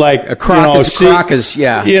 That is like a Croc. Croc is,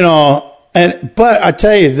 yeah. But I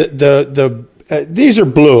tell you, these are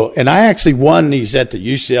blue, and I actually won these at the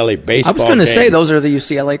UCLA baseball game. I was going to say those are the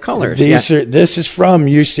UCLA colors. This is from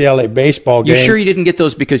UCLA baseball game. You sure you didn't get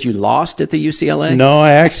those because you lost at the UCLA? No,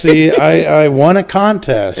 I actually I won a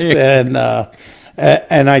contest, and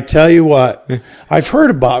I tell you what, I've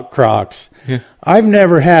heard about Crocs. I've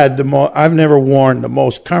never worn the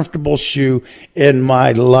most comfortable shoe in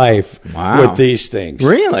my life with these things.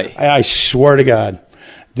 Really? I swear to God.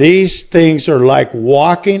 These things are like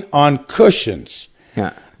walking on cushions.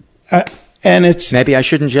 Yeah. And it's... Maybe I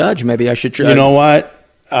shouldn't judge. Maybe I should judge. You know what?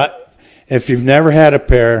 If you've never had a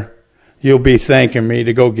pair, you'll be thanking me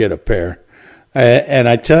to go get a pair. And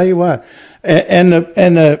I tell you what,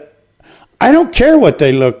 I don't care what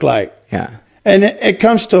they look like. Yeah. And it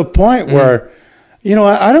comes to a point where,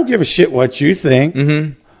 I don't give a shit what you think.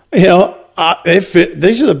 Mm-hmm.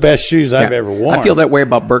 These are the best shoes I've ever worn. I feel that way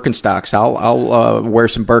about Birkenstocks. I'll wear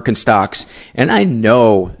some Birkenstocks, and I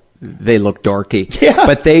know they look dorky,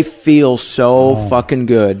 but they feel so fucking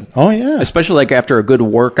good. Oh, yeah. Especially like after a good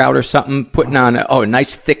workout or something, putting on a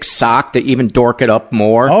nice thick sock to even dork it up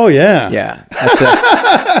more. Oh, yeah.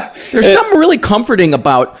 Yeah. There's something really comforting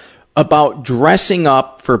about dressing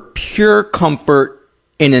up for pure comfort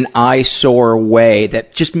in an eyesore way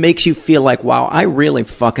that just makes you feel like, wow, I really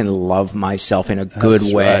fucking love myself in a good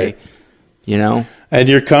way. Right. And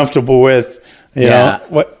you're comfortable with,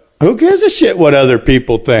 what? Who gives a shit what other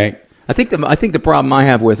people think? I think the problem I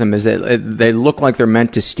have with them is that they look like they're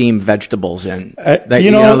meant to steam vegetables in.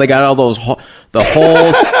 They got all those the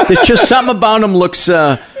holes. There's just something about them looks.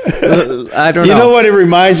 I don't know. You know what it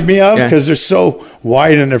reminds me of? Because they're so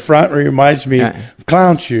wide in the front. It reminds me of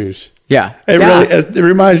clown shoes. Yeah, it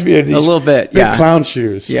reminds me of these a little bit. Big clown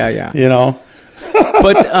shoes. Yeah.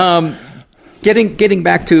 But getting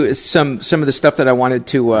back to some of the stuff that I wanted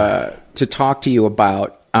to talk to you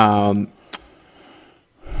about.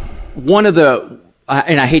 One of the,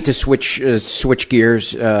 and I hate to switch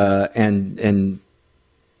gears and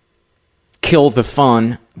kill the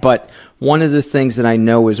fun, but one of the things that I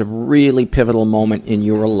know is a really pivotal moment in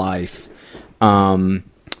your life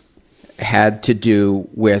had to do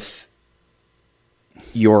with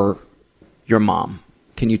your mom.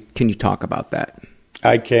 Can you talk about that?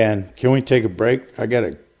 I can. Can we take a break? I got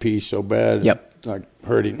to pee so bad. Yep. It's like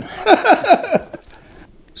hurting.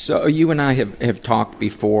 So you and I have talked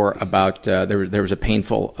before about there was a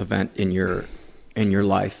painful event in your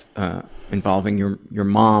life involving your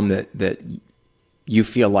mom that you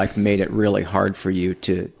feel like made it really hard for you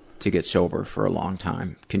to get sober for a long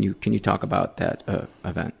time. Can you talk about that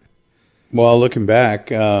event? Well, looking back,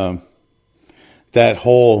 that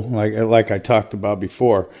whole like I talked about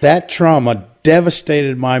before, that trauma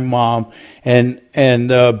devastated my mom, and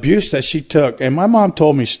the abuse that she took. And my mom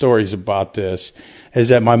told me stories about this. Is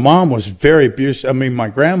that my mom was very abusive. I mean, my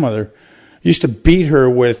grandmother used to beat her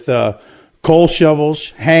with coal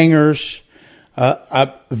shovels, hangers.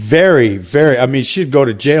 Very, very. I mean, she'd go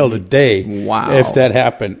to jail today. Wow. If that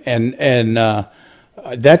happened, and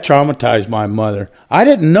that traumatized my mother. I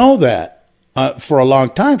didn't know that for a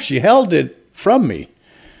long time. She held it from me.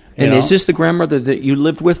 And is this the grandmother that you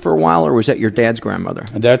lived with for a while, or was that your dad's grandmother?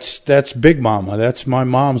 That's Big Mama. That's my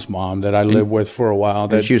mom's mom that I lived with for a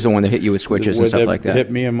while. And she was the one that hit you with switches and stuff like that.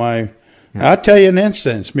 Hit me in my. Yeah. I'll tell you an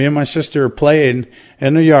instance. Me and my sister were playing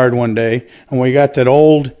in the yard one day, and we got that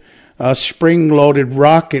old spring-loaded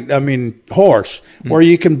horse where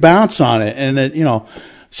you can bounce on it, and it,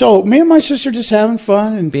 So me and my sister just having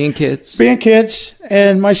fun and being kids,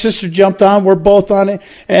 and my sister jumped on. We're both on it,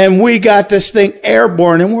 and we got this thing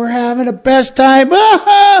airborne, and we're having the best time.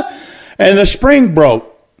 And the spring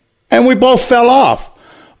broke, And we both fell off.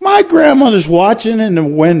 My grandmother's watching in the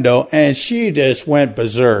window, and she just went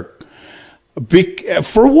berserk.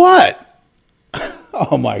 For what?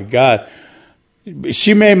 Oh, my God.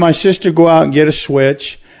 She made my sister go out and get a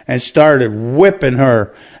switch and started whipping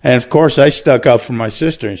her. And, of course, I stuck up for my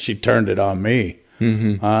sister, and she turned it on me.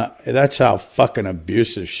 Mm-hmm. That's how fucking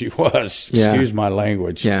abusive she was. Excuse my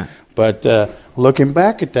language. Yeah. But looking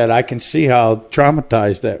back at that, I can see how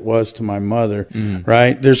traumatized that was to my mother,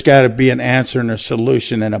 right? There's got to be an answer and a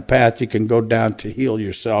solution and a path you can go down to heal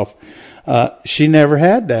yourself. She never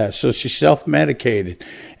had that, so she self-medicated.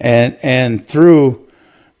 And through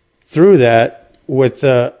that, with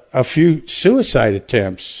a few suicide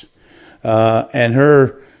attempts, and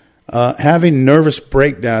her having nervous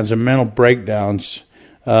breakdowns and mental breakdowns,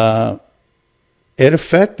 it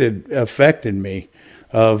affected me.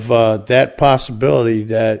 Of that possibility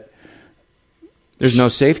that there's no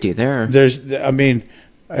safety there.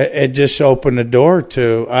 It just opened the door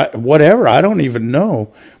to whatever. I don't even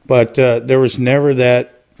know, but there was never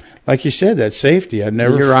that, like you said, that safety. I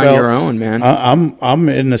never. You're felt, on your own, man. I'm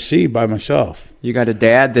in the sea by myself. You got a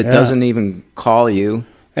dad that doesn't even call you,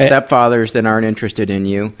 stepfathers that aren't interested in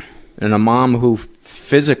you, and a mom who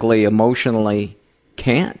physically, emotionally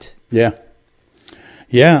can't. Yeah.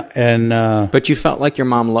 Yeah, and but you felt like your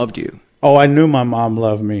mom loved you. Oh, I knew my mom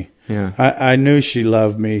loved me. Yeah, I knew she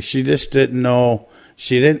loved me. She just didn't know.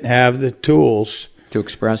 She didn't have the tools to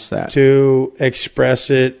express that. To express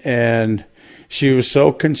it, and she was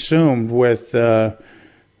so consumed with her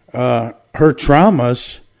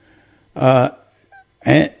traumas.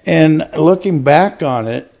 And looking back on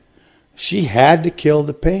it, she had to kill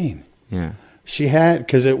the pain. Yeah, she had,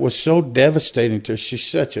 because it was so devastating to her. She's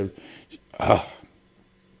such a.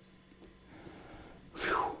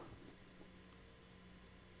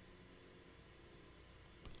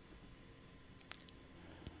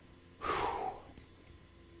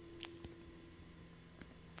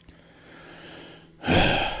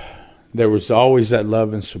 There was always that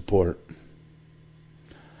love and support.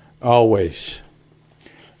 Always.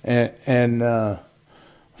 And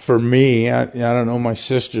for me, I don't know my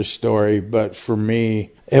sister's story, but for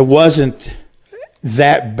me, it wasn't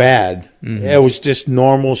that bad. Mm-hmm. It was just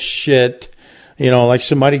normal shit, like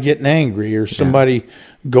somebody getting angry or somebody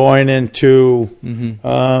going into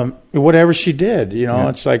whatever she did.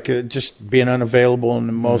 It's like just being unavailable and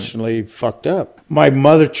emotionally fucked up. My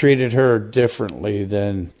mother treated her differently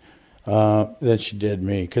than she did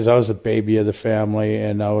me, because I was the baby of the family,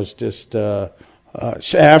 and I was just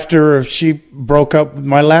after she broke up with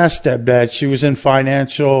my last stepdad, she was in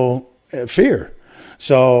financial fear.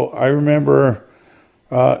 So I remember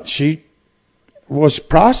she was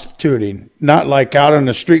prostituting, not like out on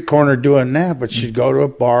the street corner doing that, but she'd go to a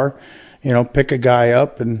bar, pick a guy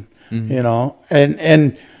up, and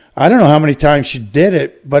and I don't know how many times she did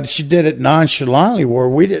it, but she did it nonchalantly,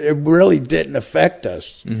 where it really didn't affect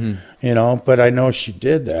us, But I know she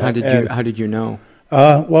did that. How did you know?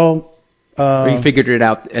 Or you figured it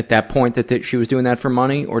out at that point that she was doing that for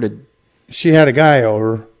money, or did she had a guy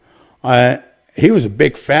over? He was a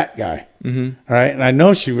big fat guy, right? And I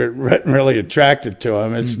know she was really attracted to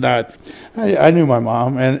him. It's not. I knew my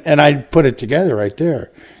mom, and I put it together right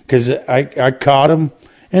there, because I caught them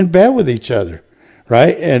in bed with each other.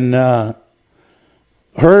 Right, and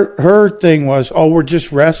her thing was, we're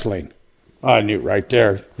just wrestling. I knew right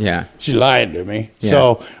there. Yeah, she lied to me. Yeah.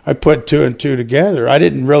 So I put two and two together. I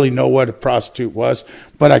didn't really know what a prostitute was,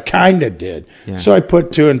 but I kind of did. Yeah. So I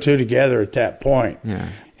put two and two together at that point. Yeah.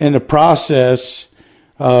 In the process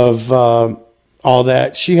of all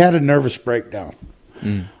that, she had a nervous breakdown.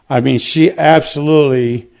 I mean, she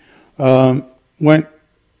absolutely went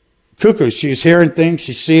cuckoo. She's hearing things,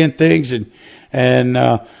 she's seeing things, and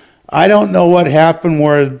I don't know what happened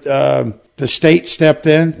where the state stepped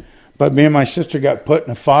in, but me and my sister got put in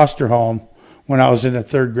a foster home when I was in the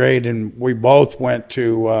third grade, and we both went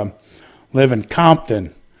to live in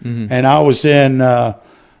Compton. And I was in a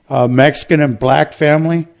Mexican and black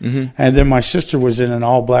family, and then my sister was in an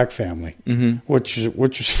all-black family, which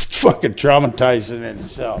was fucking traumatizing in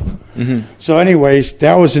itself. So anyways,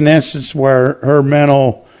 that was an instance where her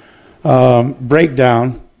mental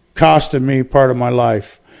breakdown costed me part of my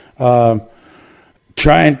life.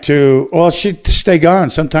 She'd stay gone.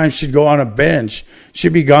 Sometimes she'd go on a binge.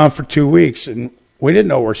 She'd be gone for 2 weeks, and we didn't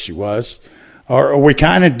know where she was. Or we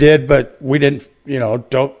kind of did, but we didn't,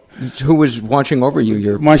 don't. Who was watching over you?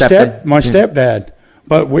 Your my stepdad.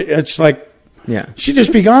 But it's like, she'd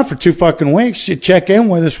just be gone for 2 fucking weeks. She'd check in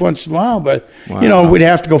with us once in a while, but, we'd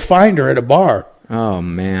have to go find her at a bar. Oh,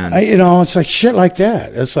 man. It's like shit like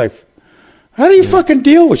that. It's like, How do you fucking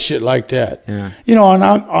deal with shit like that? Yeah. You know, and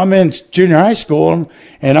I'm in junior high school,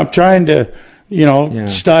 and I'm trying to, you know,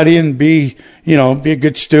 study and be a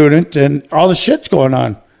good student, and all the shit's going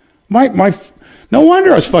on. No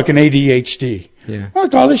wonder I was fucking ADHD. Yeah.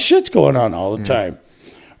 Like, all this shit's going on all the time.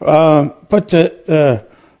 But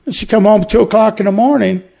she come home at 2:00 in the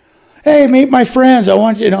morning. Hey, meet my friends. I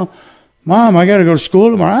want Mom, I got to go to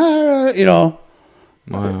school tomorrow.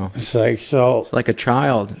 Wow. It's like a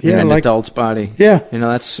child in an adult's body. Yeah.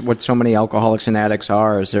 That's what so many alcoholics and addicts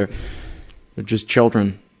are, is they're just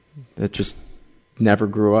children that just never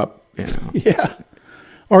grew up, Yeah.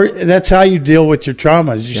 Or that's how you deal with your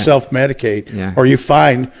traumas. You self-medicate. Yeah. Or you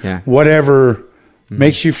find whatever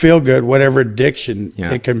makes you feel good, whatever addiction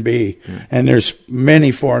it can be. Yeah. And there's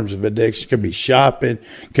many forms of addiction. It could be shopping,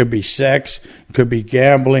 could be sex, could be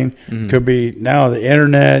gambling, could be now the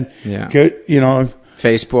internet. Yeah. Could,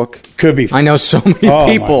 Facebook. Could be. I know so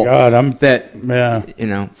many people that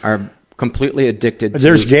are completely addicted.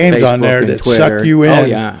 There's to games Facebook on there and that Twitter. suck you in. Oh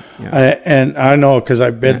yeah. And I know because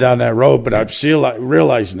I've been down that road, but I'm still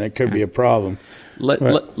realizing it could be a problem.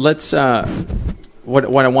 Let's.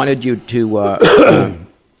 What I wanted you to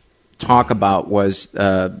talk about was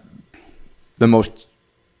the most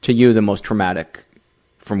traumatic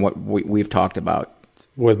from what we've talked about.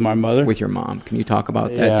 With my mother? With your mom. Can you talk about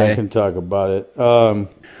that day? Yeah, I can talk about it.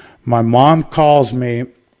 My mom calls me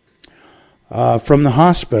from the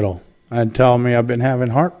hospital and tell me I've been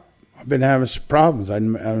having some problems.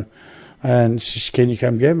 And she says, can you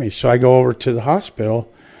come get me? So I go over to the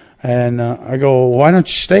hospital and I go, why don't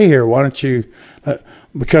you stay here? Why don't you,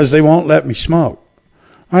 because they won't let me smoke.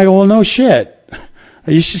 I go, well, no shit.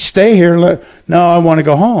 You should stay here. No, I want to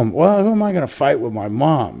go home. Well, who am I going to fight with my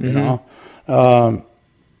mom, you know?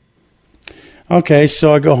 Okay,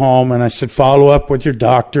 so I go home and I said, follow up with your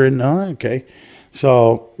doctor. And okay.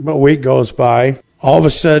 So a week goes by. All of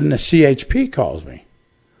a sudden, the CHP calls me.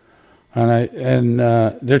 And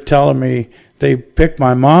they're telling me they picked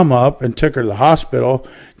my mom up and took her to the hospital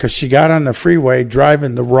because she got on the freeway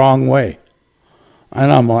driving the wrong way.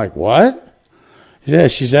 And I'm like, what? Yeah,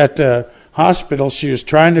 she's at the hospital. She was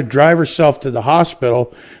trying to drive herself to the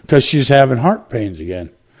hospital because she was having heart pains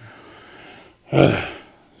again.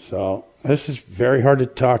 So this is very hard to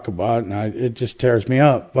talk about, and it just tears me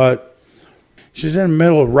up. But she's in the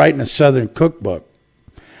middle of writing a Southern cookbook.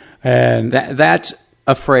 And that's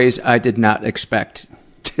a phrase I did not expect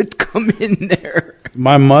to come in there.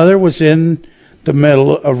 My mother was in the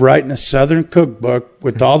middle of writing a Southern cookbook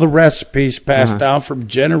with all the recipes passed down from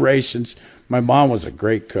generations. My mom was a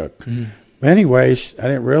great cook. Anyways, I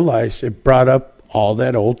didn't realize it brought up all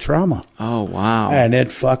that old trauma. Oh, wow. And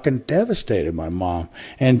it fucking devastated my mom.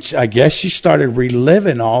 And I guess she started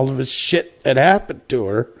reliving all of the shit that happened to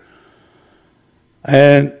her.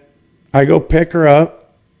 And I go pick her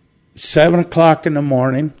up 7:00 in the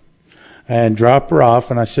morning and drop her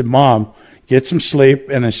off. And I said, Mom, get some sleep.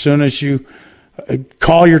 And as soon as you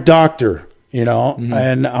call your doctor,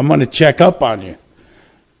 and I'm going to check up on you.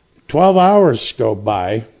 12 hours go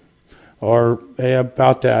by, or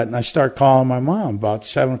about that, and I start calling my mom about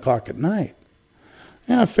 7:00 at night.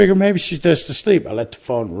 I figure maybe she's just asleep. I let the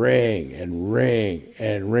phone ring and ring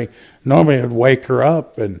and ring. Normally it would wake her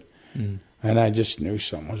up, and I just knew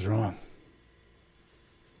something was wrong.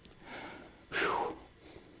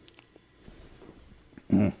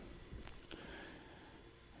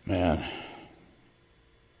 Man.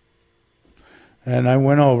 And I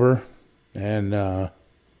went over, and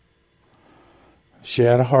she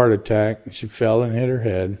had a heart attack. She fell and hit her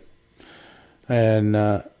head.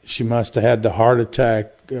 And she must have had the heart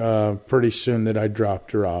attack pretty soon that I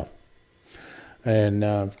dropped her off. And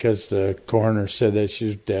because the coroner said that she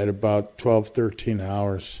was dead about 12, 13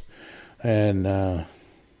 hours. And I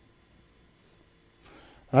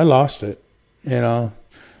lost it. I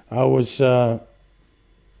was,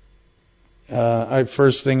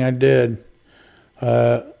 first thing I did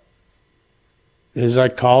is I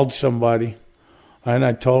called somebody. And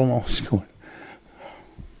I told them what was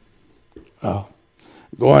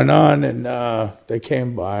going on, and they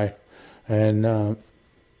came by, and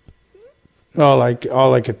all I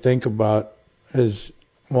could think about is,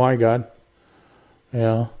 why, God?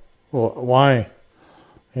 Why?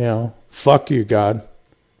 Fuck you, God.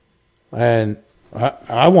 And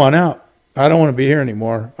I want out. I don't want to be here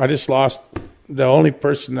anymore. I just lost the only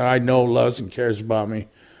person that I know loves and cares about me,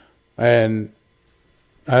 and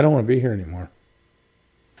I don't want to be here anymore.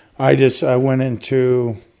 I went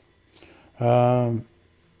into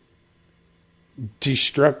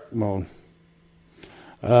destruct mode.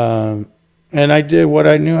 And I did what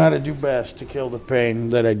I knew how to do best to kill the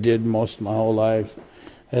pain that I did most of my whole life.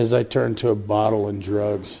 as I turned to a bottle and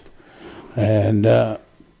drugs. And I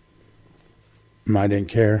didn't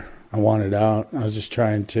care. I wanted out. I was just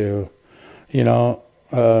trying to, I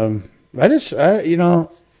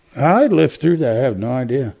lived through that. I have no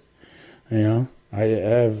idea. I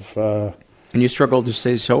have. And you struggled to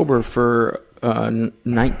stay sober for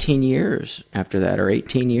 19 years after that, or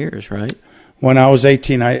 18 year right? When I was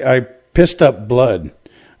 18, I pissed up blood,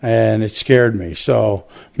 and it scared me. So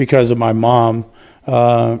because of my mom,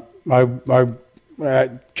 I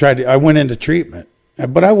went into treatment.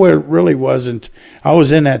 But I really wasn't. I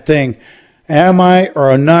was in that thing. Am I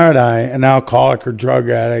or not I an alcoholic or drug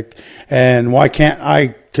addict? And why can't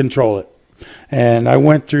I control it? And I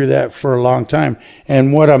went through that for a long time.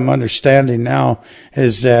 And what I'm understanding now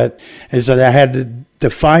is that I had the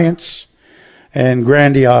defiance and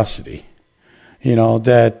grandiosity.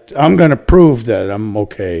 That I'm going to prove that I'm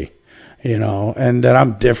okay. And that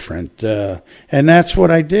I'm different. And that's what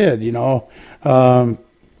I did.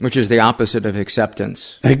 Which is the opposite of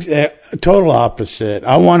acceptance. Total opposite.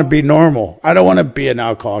 I want to be normal. I don't want to be an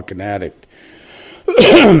alcoholic and addict.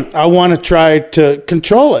 I want to try to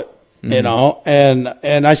control it,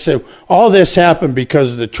 And I said, all this happened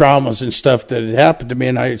because of the traumas and stuff that had happened to me,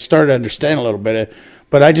 and I started to understand a little bit.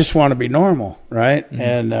 But I just want to be normal, right? Mm-hmm.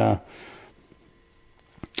 And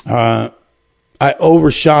I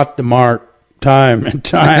overshot the mark time and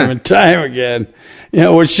time and time again.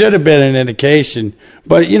 Which should have been an indication.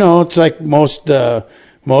 But, it's like most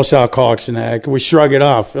alcoholics and addicts, we shrug it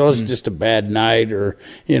off. It was just a bad night, or,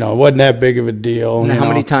 it wasn't that big of a deal. Now, how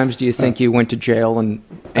many times do you think you went to jail and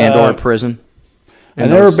or prison? I've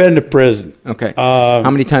never been to prison. Okay. How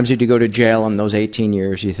many times did you go to jail in those 18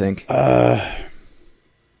 years, you think?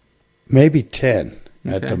 Maybe 10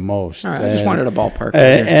 at the most. All right, I just wanted a ballpark.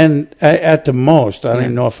 And at the most, I don't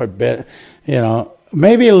even know if I've been,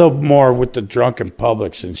 maybe a little more with the drunken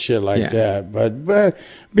publics and shit like that, but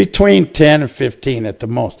between 10 and 15 at the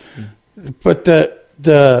most. But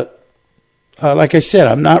the like I said,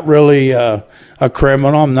 I'm not really a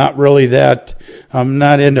criminal. I'm not really that. I'm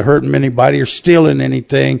not into hurting anybody or stealing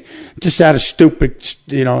anything. Just out of stupid,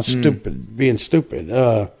 being stupid.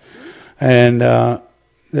 I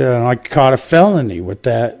caught a felony with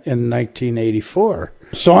that in 1984.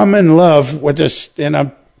 So I'm in love with this, and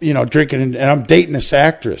I'm drinking, and I'm dating this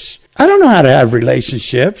actress. I don't know how to have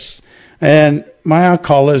relationships, and my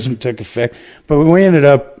alcoholism took effect. But we ended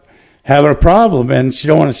up having a problem, and she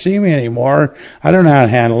don't want to see me anymore. I don't know how to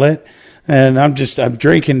handle it, and I'm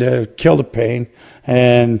drinking to kill the pain.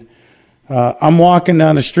 And I'm walking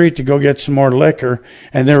down the street to go get some more liquor,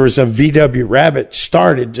 and there was a VW Rabbit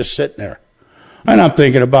started just sitting there, and I'm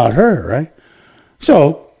thinking about her, right?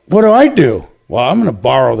 So what do? Well, I'm going to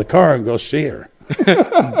borrow the car and go see her.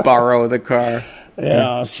 Borrow the car.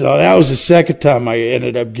 So that was the second time I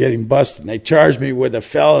ended up getting busted. And they charged me with a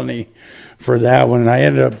felony for that one, and I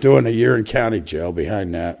ended up doing a year in county jail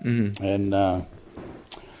behind that. Mm-hmm. And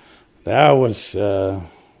that was,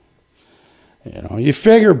 you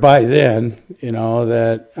figure by then,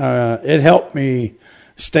 that it helped me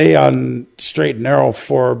stay on straight and narrow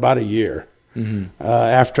for about a year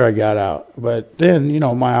after I got out. But then,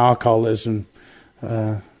 my alcoholism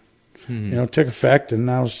took effect,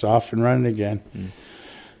 and I was off and running again.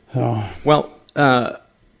 Well,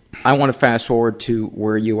 I want to fast forward to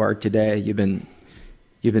where you are today. You've been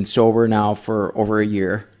sober now for over a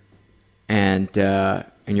year, and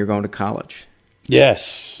you're going to college.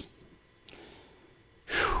 Yes.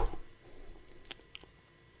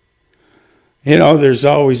 There's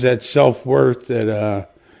always that self-worth that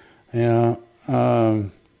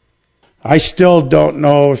I still don't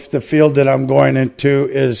know if the field that I'm going into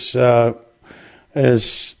is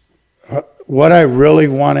what I really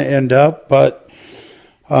want to end up, but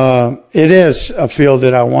it is a field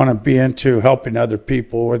that I want to be into, helping other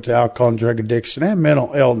people with alcohol and drug addiction and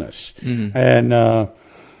mental illness. Mm-hmm. And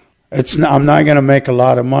I'm not going to make a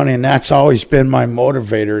lot of money, and that's always been my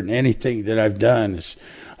motivator in anything that I've done is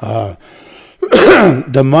the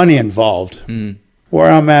money involved. Mm.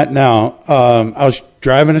 Where I'm at now, I was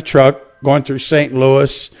driving a truck going through St.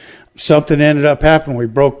 Louis. Something ended up happening. We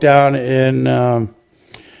broke down in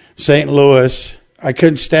St. Louis. I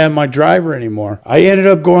couldn't stand my driver anymore. I ended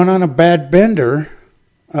up going on a bad bender,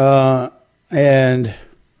 and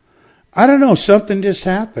I don't know, something just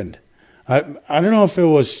happened. I don't know if it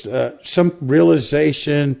was some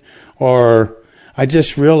realization or I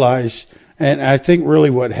just realized, and I think really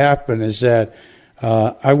what happened is that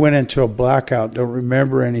I went into a blackout, don't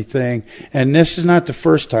remember anything. And this is not the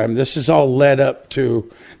first time. This is all led up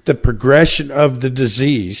to the progression of the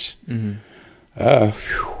disease. Mm-hmm.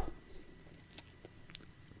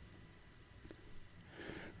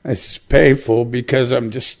 it's painful because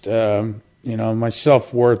I'm just, my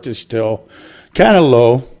self-worth is still kind of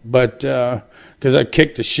low, but because I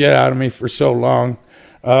kicked the shit out of me for so long.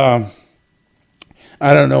 I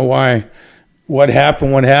don't know why. What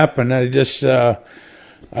happened. I just,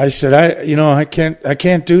 I said, I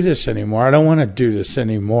can't do this anymore. I don't want to do this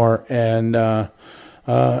anymore. And,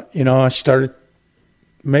 I started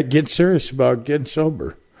getting serious about getting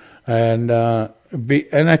sober. And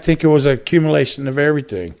I think it was an accumulation of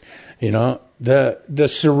everything. The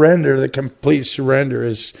surrender, the complete surrender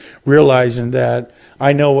is realizing that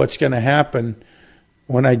I know what's going to happen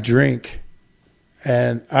when I drink.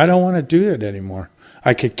 And I don't want to do it anymore.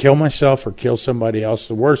 I could kill myself or kill somebody else.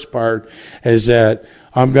 The worst part is that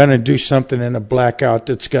I'm going to do something in a blackout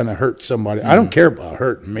that's going to hurt somebody. I don't care about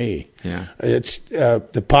hurting me. Yeah. It's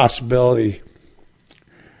the possibility.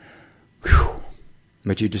 Whew.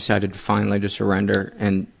 But you decided finally to surrender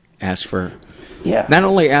and ask for, not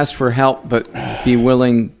only ask for help, but be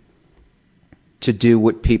willing to do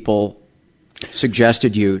what people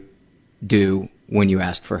suggested you do when you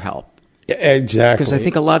asked for help. Exactly. Because I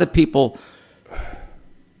think a lot of people,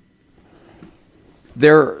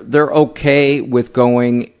 they're okay with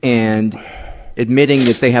going and admitting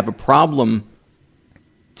that they have a problem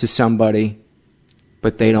to somebody,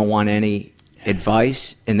 but they don't want any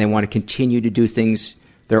advice, and they want to continue to do things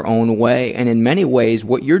their own way. And in many ways,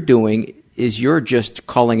 what you're doing is you're just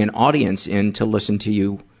calling an audience in to listen to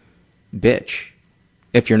you bitch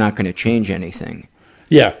if you're not going to change anything.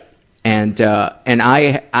 Yeah. And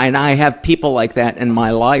I have people like that in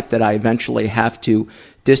my life that I eventually have to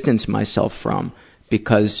distance myself from,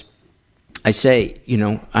 because I say,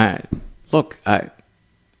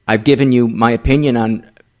 I've given you my opinion on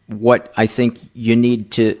what I think you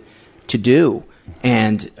need to do,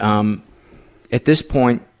 and at this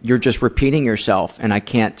point you're just repeating yourself, and I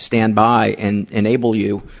can't stand by and enable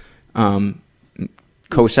you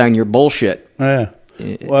co-sign your bullshit. Yeah.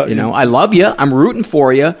 Well, I love you, I'm rooting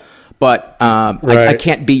for you, but right. I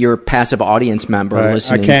can't be your passive audience member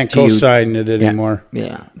listening. I can't to co-sign it anymore.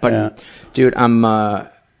 Yeah. But dude, I'm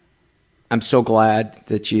so glad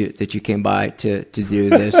that you came by to do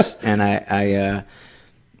this, and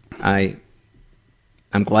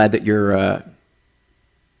I'm glad that you're at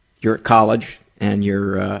college and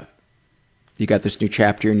you got this new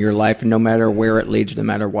chapter in your life, and no matter where it leads, no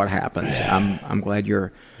matter what happens, I'm glad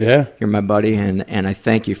you're my buddy, and I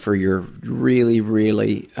thank you for your really,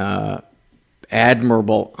 really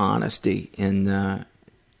admirable honesty in our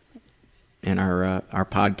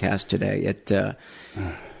podcast today.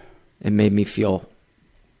 It made me feel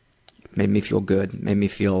good. Made me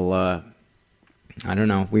feel. I don't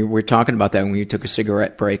know. We were talking about that when we took a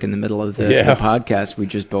cigarette break in the middle of the podcast. We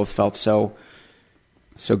just both felt so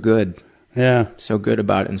good. Yeah. So good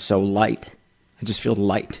about it, and so light. I just feel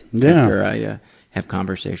light after I have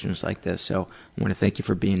conversations like this. So I want to thank you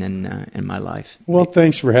for being in my life. Well,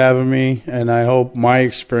 thanks for having me, and I hope my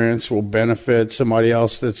experience will benefit somebody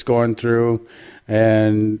else that's going through,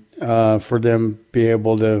 and for them be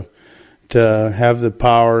able to have the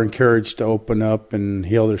power and courage to open up and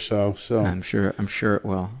heal themselves. So I'm sure it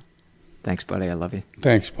will. Thanks, buddy. I love you.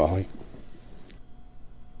 Thanks, Paulie.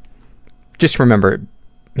 Just remember,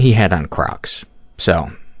 he had on Crocs,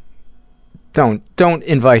 so don't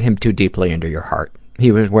invite him too deeply into your heart.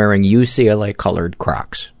 He was wearing UCLA colored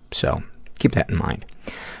Crocs, so keep that in mind.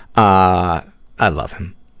 I love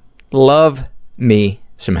him. Love me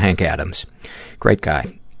some Hank Adams. Great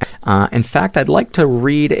guy. In fact, I'd like to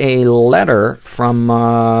read a letter from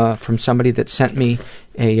somebody that sent me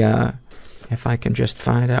a. If I can just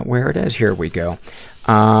find out where it is. Here we go.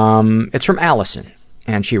 It's from Allison,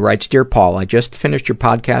 and she writes, "Dear Paul, I just finished your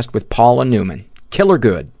podcast with Paula Newman. Killer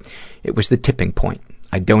good. It was the tipping point.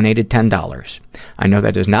 I donated $10. I know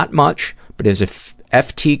that is not much, but as a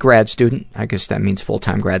FT grad student, I guess that means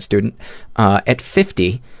full-time grad student, at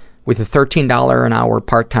 50, with a $13 an hour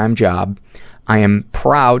part-time job, I am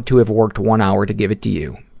proud to have worked 1 hour to give it to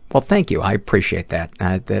you." Well, thank you. I appreciate that.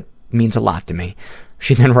 That means a lot to me.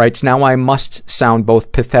 She then writes, "Now I must sound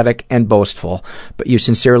both pathetic and boastful, but you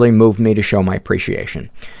sincerely moved me to show my appreciation."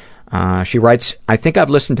 She writes, "I think I've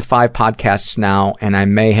listened to 5 podcasts now, and I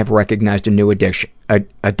may have recognized a new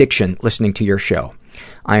addiction listening to your show.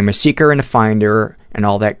 I am a seeker and a finder and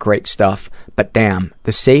all that great stuff, but damn,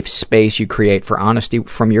 the safe space you create for honesty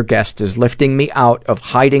from your guests is lifting me out of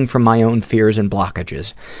hiding from my own fears and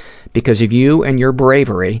blockages. Because of you and your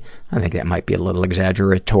bravery," I think that might be a little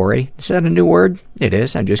exaggeratory. Is that a new word? It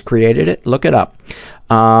is. I just created it. Look it up.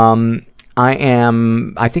 I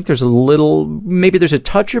think there's maybe there's a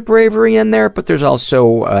touch of bravery in there, but there's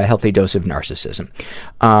also a healthy dose of narcissism.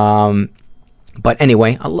 But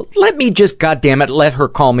anyway, let me just, goddammit, let her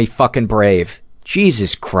call me fucking brave.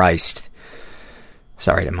 Jesus Christ.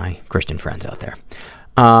 Sorry to my Christian friends out there.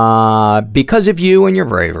 Because of you and your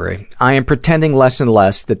bravery, I am pretending less and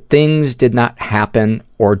less that things did not happen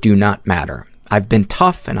or do not matter. I've been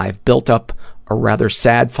tough, and I've built up a rather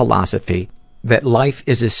sad philosophy that life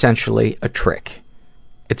is essentially a trick.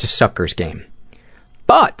 It's a sucker's game.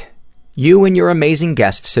 But you and your amazing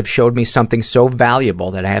guests have showed me something so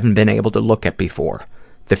valuable that I haven't been able to look at before.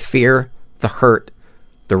 The fear, the hurt,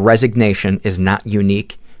 the resignation is not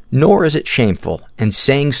unique, nor is it shameful, and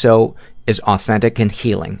saying so is authentic and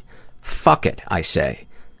healing. Fuck it, I say.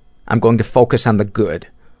 I'm going to focus on the good,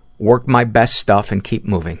 work my best stuff, and keep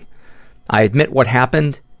moving. I admit what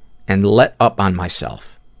happened and let up on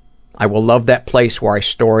myself. I will love that place where I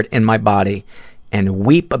store it in my body and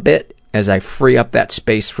weep a bit as I free up that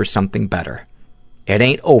space for something better. It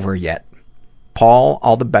ain't over yet. Paul,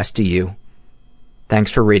 all the best to you.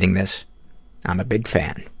 Thanks for reading this. I'm a big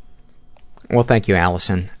fan. Well, thank you,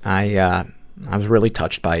 Allison. I was really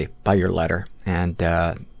touched by your letter and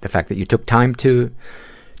the fact that you took time to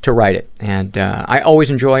write it. And I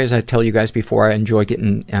always enjoy, as I tell you guys before, I enjoy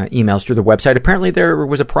getting emails through the website. Apparently there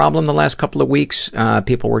was a problem the last couple of weeks.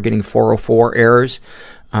 People were getting 404 errors,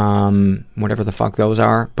 whatever the fuck those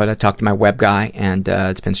are. But I talked to my web guy, and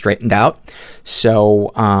it's been straightened out.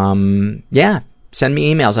 So, yeah, send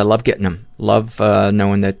me emails. I love getting them. Love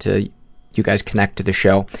knowing that you guys connect to the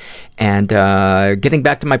show. And getting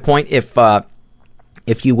back to my point,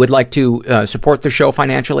 if you would like to support the show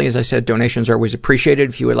financially, as I said, donations are always appreciated.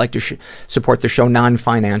 If you would like to support the show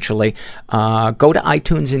non-financially, go to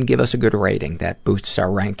iTunes and give us a good rating. That boosts our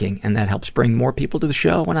ranking, and that helps bring more people to the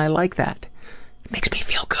show, and I like that. It makes me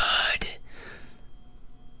feel good.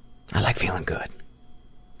 I like feeling good.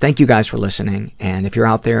 Thank you guys for listening, and if you're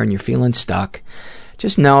out there and you're feeling stuck,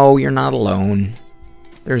 just know you're not alone.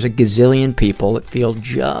 There's a gazillion people that feel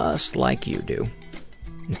just like you do.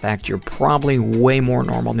 In fact, you're probably way more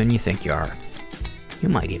normal than you think you are. You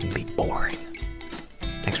might even be boring.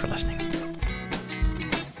 Thanks for listening.